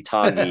when you see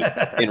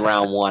Tongi in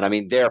round 1. I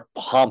mean, they're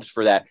pumped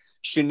for that.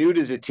 Chanute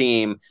is a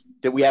team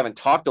that we haven't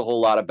talked a whole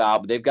lot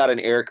about, but they've got an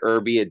Eric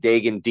Irby, a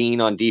Dagan Dean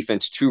on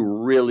defense,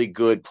 2 really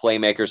good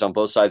playmakers on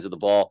both sides of the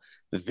ball.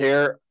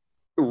 They're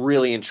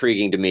really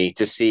intriguing to me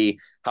to see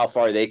how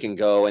far they can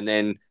go. And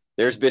then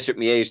there's Bishop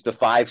Miege, the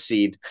 5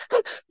 seed,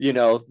 you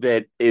know,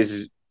 that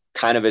is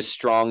kind of as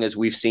strong as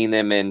we've seen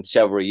them in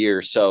several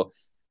years. So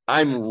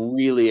I'm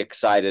really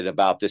excited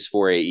about this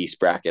 4A East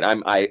bracket.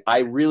 I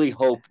really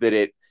hope that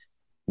it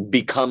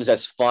becomes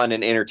as fun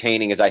and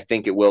entertaining as I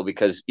think it will,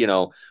 because, you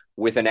know,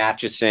 with an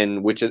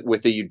Atchison, with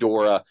a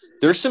Eudora,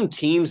 there's some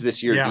teams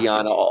this year,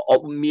 Dion.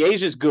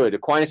 Miege is good.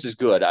 Aquinas is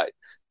good.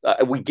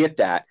 We get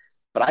that.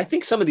 But I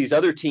think some of these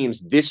other teams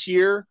this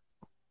year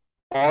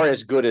are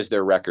as good as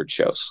their record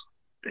shows.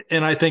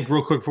 And I think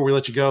real quick before we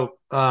let you go,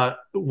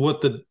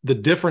 what the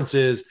difference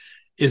is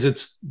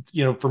it's,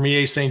 you know, for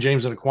me, St.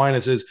 James and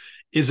Aquinas is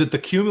it the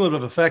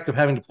cumulative effect of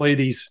having to play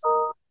these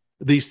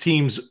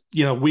teams,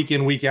 you know, week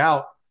in, week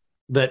out,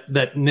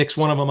 that nicks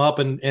one of them up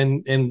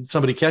and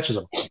somebody catches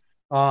them.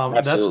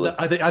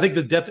 I think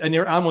the depth, and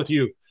I'm with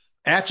you.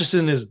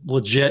 Atchison is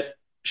legit.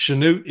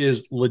 Chanute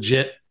is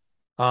legit.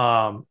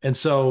 And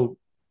so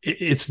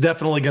it's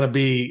definitely going to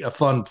be a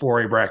fun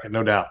 4A bracket,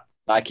 no doubt.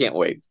 I can't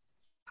wait.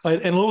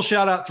 And a little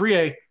shout out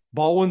 3A.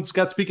 Baldwin's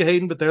got Topeka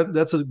Hayden, but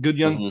that's a good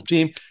young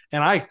team.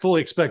 And I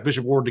fully expect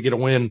Bishop Ward to get a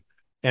win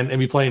and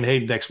be playing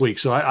Hayden next week.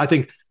 So I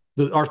think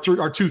our 2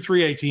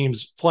 3A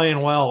teams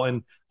playing well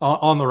and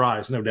on the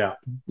rise, no doubt.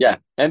 Yeah.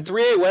 And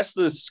 3A West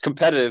is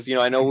competitive. You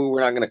know, I know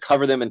we're not going to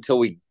cover them until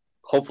we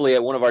hopefully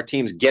one of our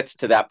teams gets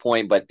to that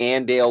point, but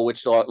Andale,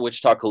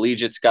 Wichita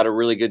Collegiate's got a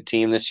really good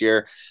team this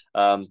year.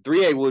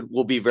 3A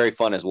will be very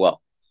fun as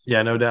well.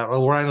 Yeah, no doubt.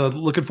 Well, Ryan,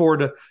 looking forward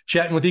to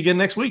chatting with you again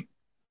next week.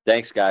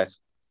 Thanks,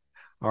 guys.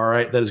 All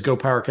right. That is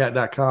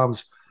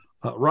GoPowerCat.com's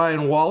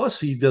Ryan Wallace.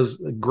 He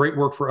does great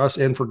work for us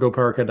and for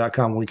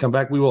GoPowerCat.com. When we come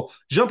back, we will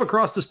jump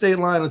across the state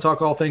line and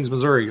talk all things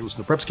Missouri. It was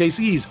the Preps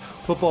KC's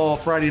Football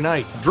Friday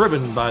Night,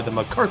 driven by the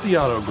McCarthy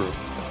Auto Group.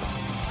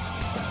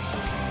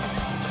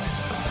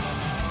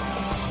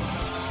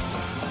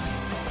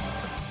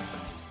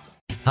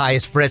 Hi,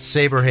 it's Brett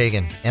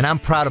Saberhagen, and I'm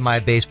proud of my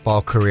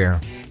baseball career.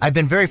 I've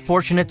been very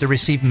fortunate to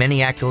receive many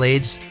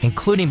accolades,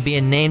 including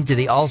being named to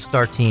the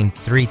All-Star team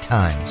 3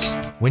 times.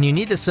 When you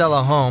need to sell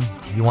a home,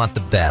 you want the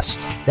best.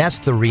 That's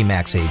the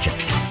RE/MAX agent.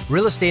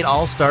 Real estate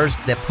all-stars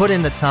that put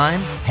in the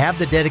time, have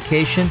the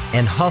dedication,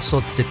 and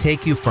hustle to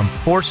take you from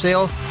for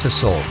sale to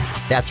sold.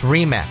 That's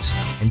RE/MAX.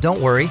 And don't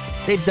worry,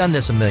 they've done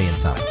this a million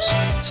times.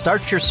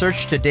 Start your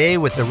search today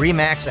with the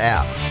RE/MAX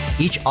app.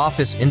 Each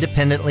office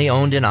independently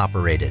owned and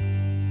operated.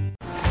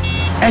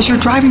 As you're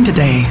driving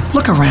today,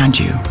 look around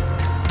you.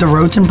 The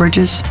roads and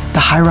bridges, the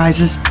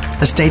high-rises,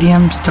 the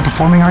stadiums, the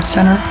Performing Arts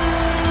Center.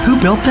 Who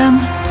built them?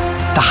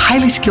 The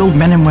highly skilled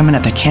men and women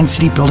at the Kansas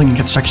City Building and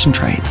Construction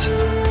Trades.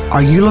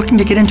 Are you looking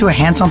to get into a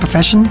hands-on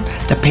profession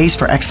that pays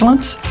for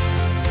excellence?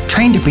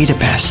 Train to be the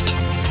best.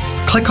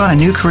 Click on a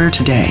new career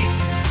today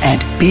at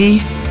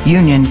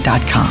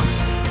beunion.com.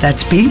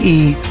 That's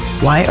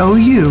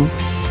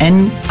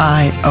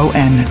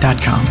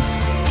BEYOUNION.com.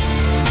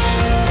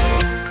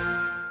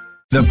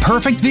 The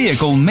perfect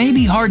vehicle may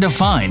be hard to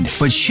find,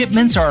 but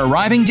shipments are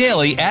arriving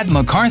daily at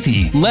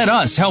McCarthy. Let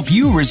us help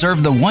you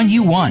reserve the one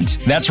you want.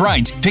 That's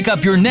right. Pick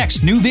up your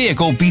next new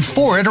vehicle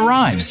before it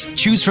arrives.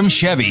 Choose from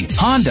Chevy,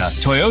 Honda,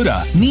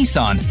 Toyota,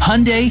 Nissan,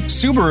 Hyundai,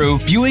 Subaru,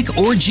 Buick,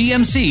 or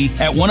GMC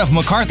at one of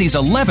McCarthy's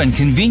 11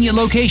 convenient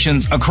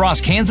locations across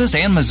Kansas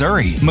and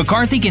Missouri.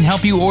 McCarthy can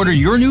help you order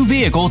your new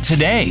vehicle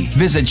today.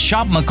 Visit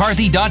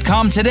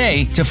shopmccarthy.com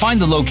today to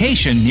find the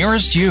location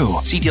nearest you.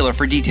 See dealer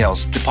for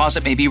details.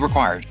 Deposit may be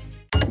required.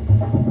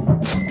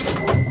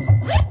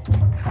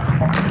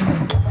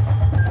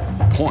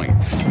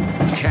 Points,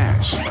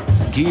 cash,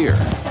 gear,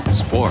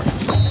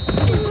 sports.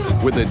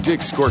 With a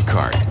Dick's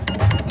Scorecard,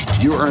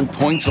 you earn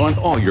points on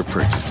all your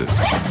purchases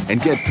and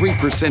get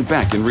 3%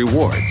 back in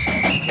rewards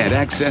and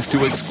access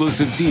to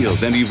exclusive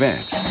deals and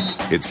events.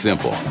 It's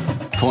simple.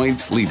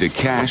 Points lead to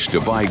cash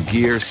to buy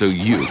gear so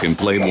you can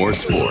play more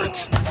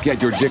sports.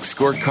 Get your Dick's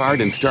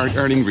Scorecard and start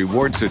earning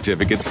reward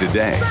certificates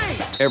today.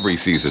 Every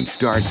season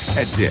starts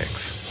at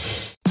Dick's.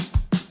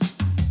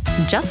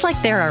 Just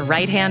like there are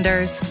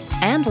right-handers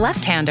and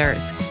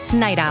left-handers,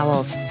 night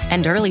owls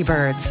and early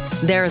birds,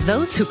 there are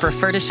those who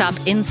prefer to shop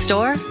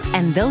in-store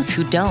and those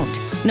who don't.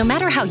 No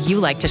matter how you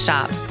like to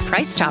shop,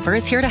 Price Chopper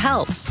is here to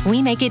help.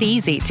 We make it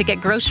easy to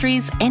get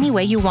groceries any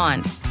way you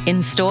want.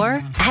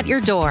 in-store, at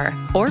your door,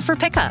 or for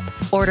pickup.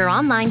 Order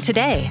online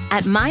today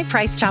at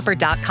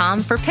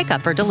mypricechopper.com for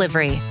pickup or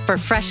delivery. For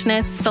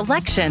freshness,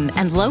 selection,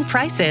 and low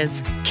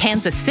prices,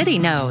 Kansas City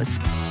knows.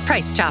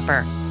 Price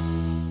Chopper.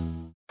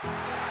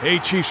 Hey,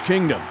 Chiefs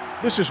Kingdom.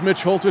 This is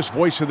Mitch Holthus,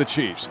 voice of the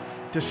Chiefs.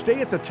 To stay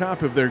at the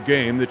top of their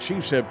game, the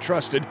Chiefs have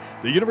trusted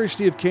the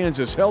University of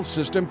Kansas Health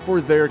System for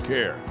their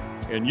care.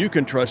 And you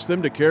can trust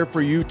them to care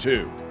for you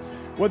too.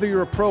 Whether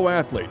you're a pro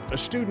athlete, a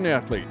student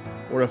athlete,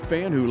 or a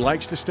fan who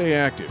likes to stay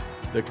active,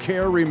 the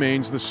care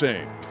remains the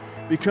same.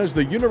 Because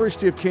the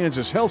University of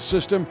Kansas Health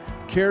System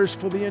cares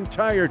for the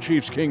entire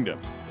Chiefs Kingdom.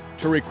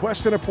 To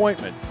request an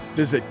appointment,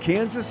 visit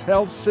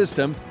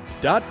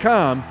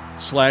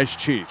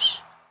kansashealthsystem.com/Chiefs.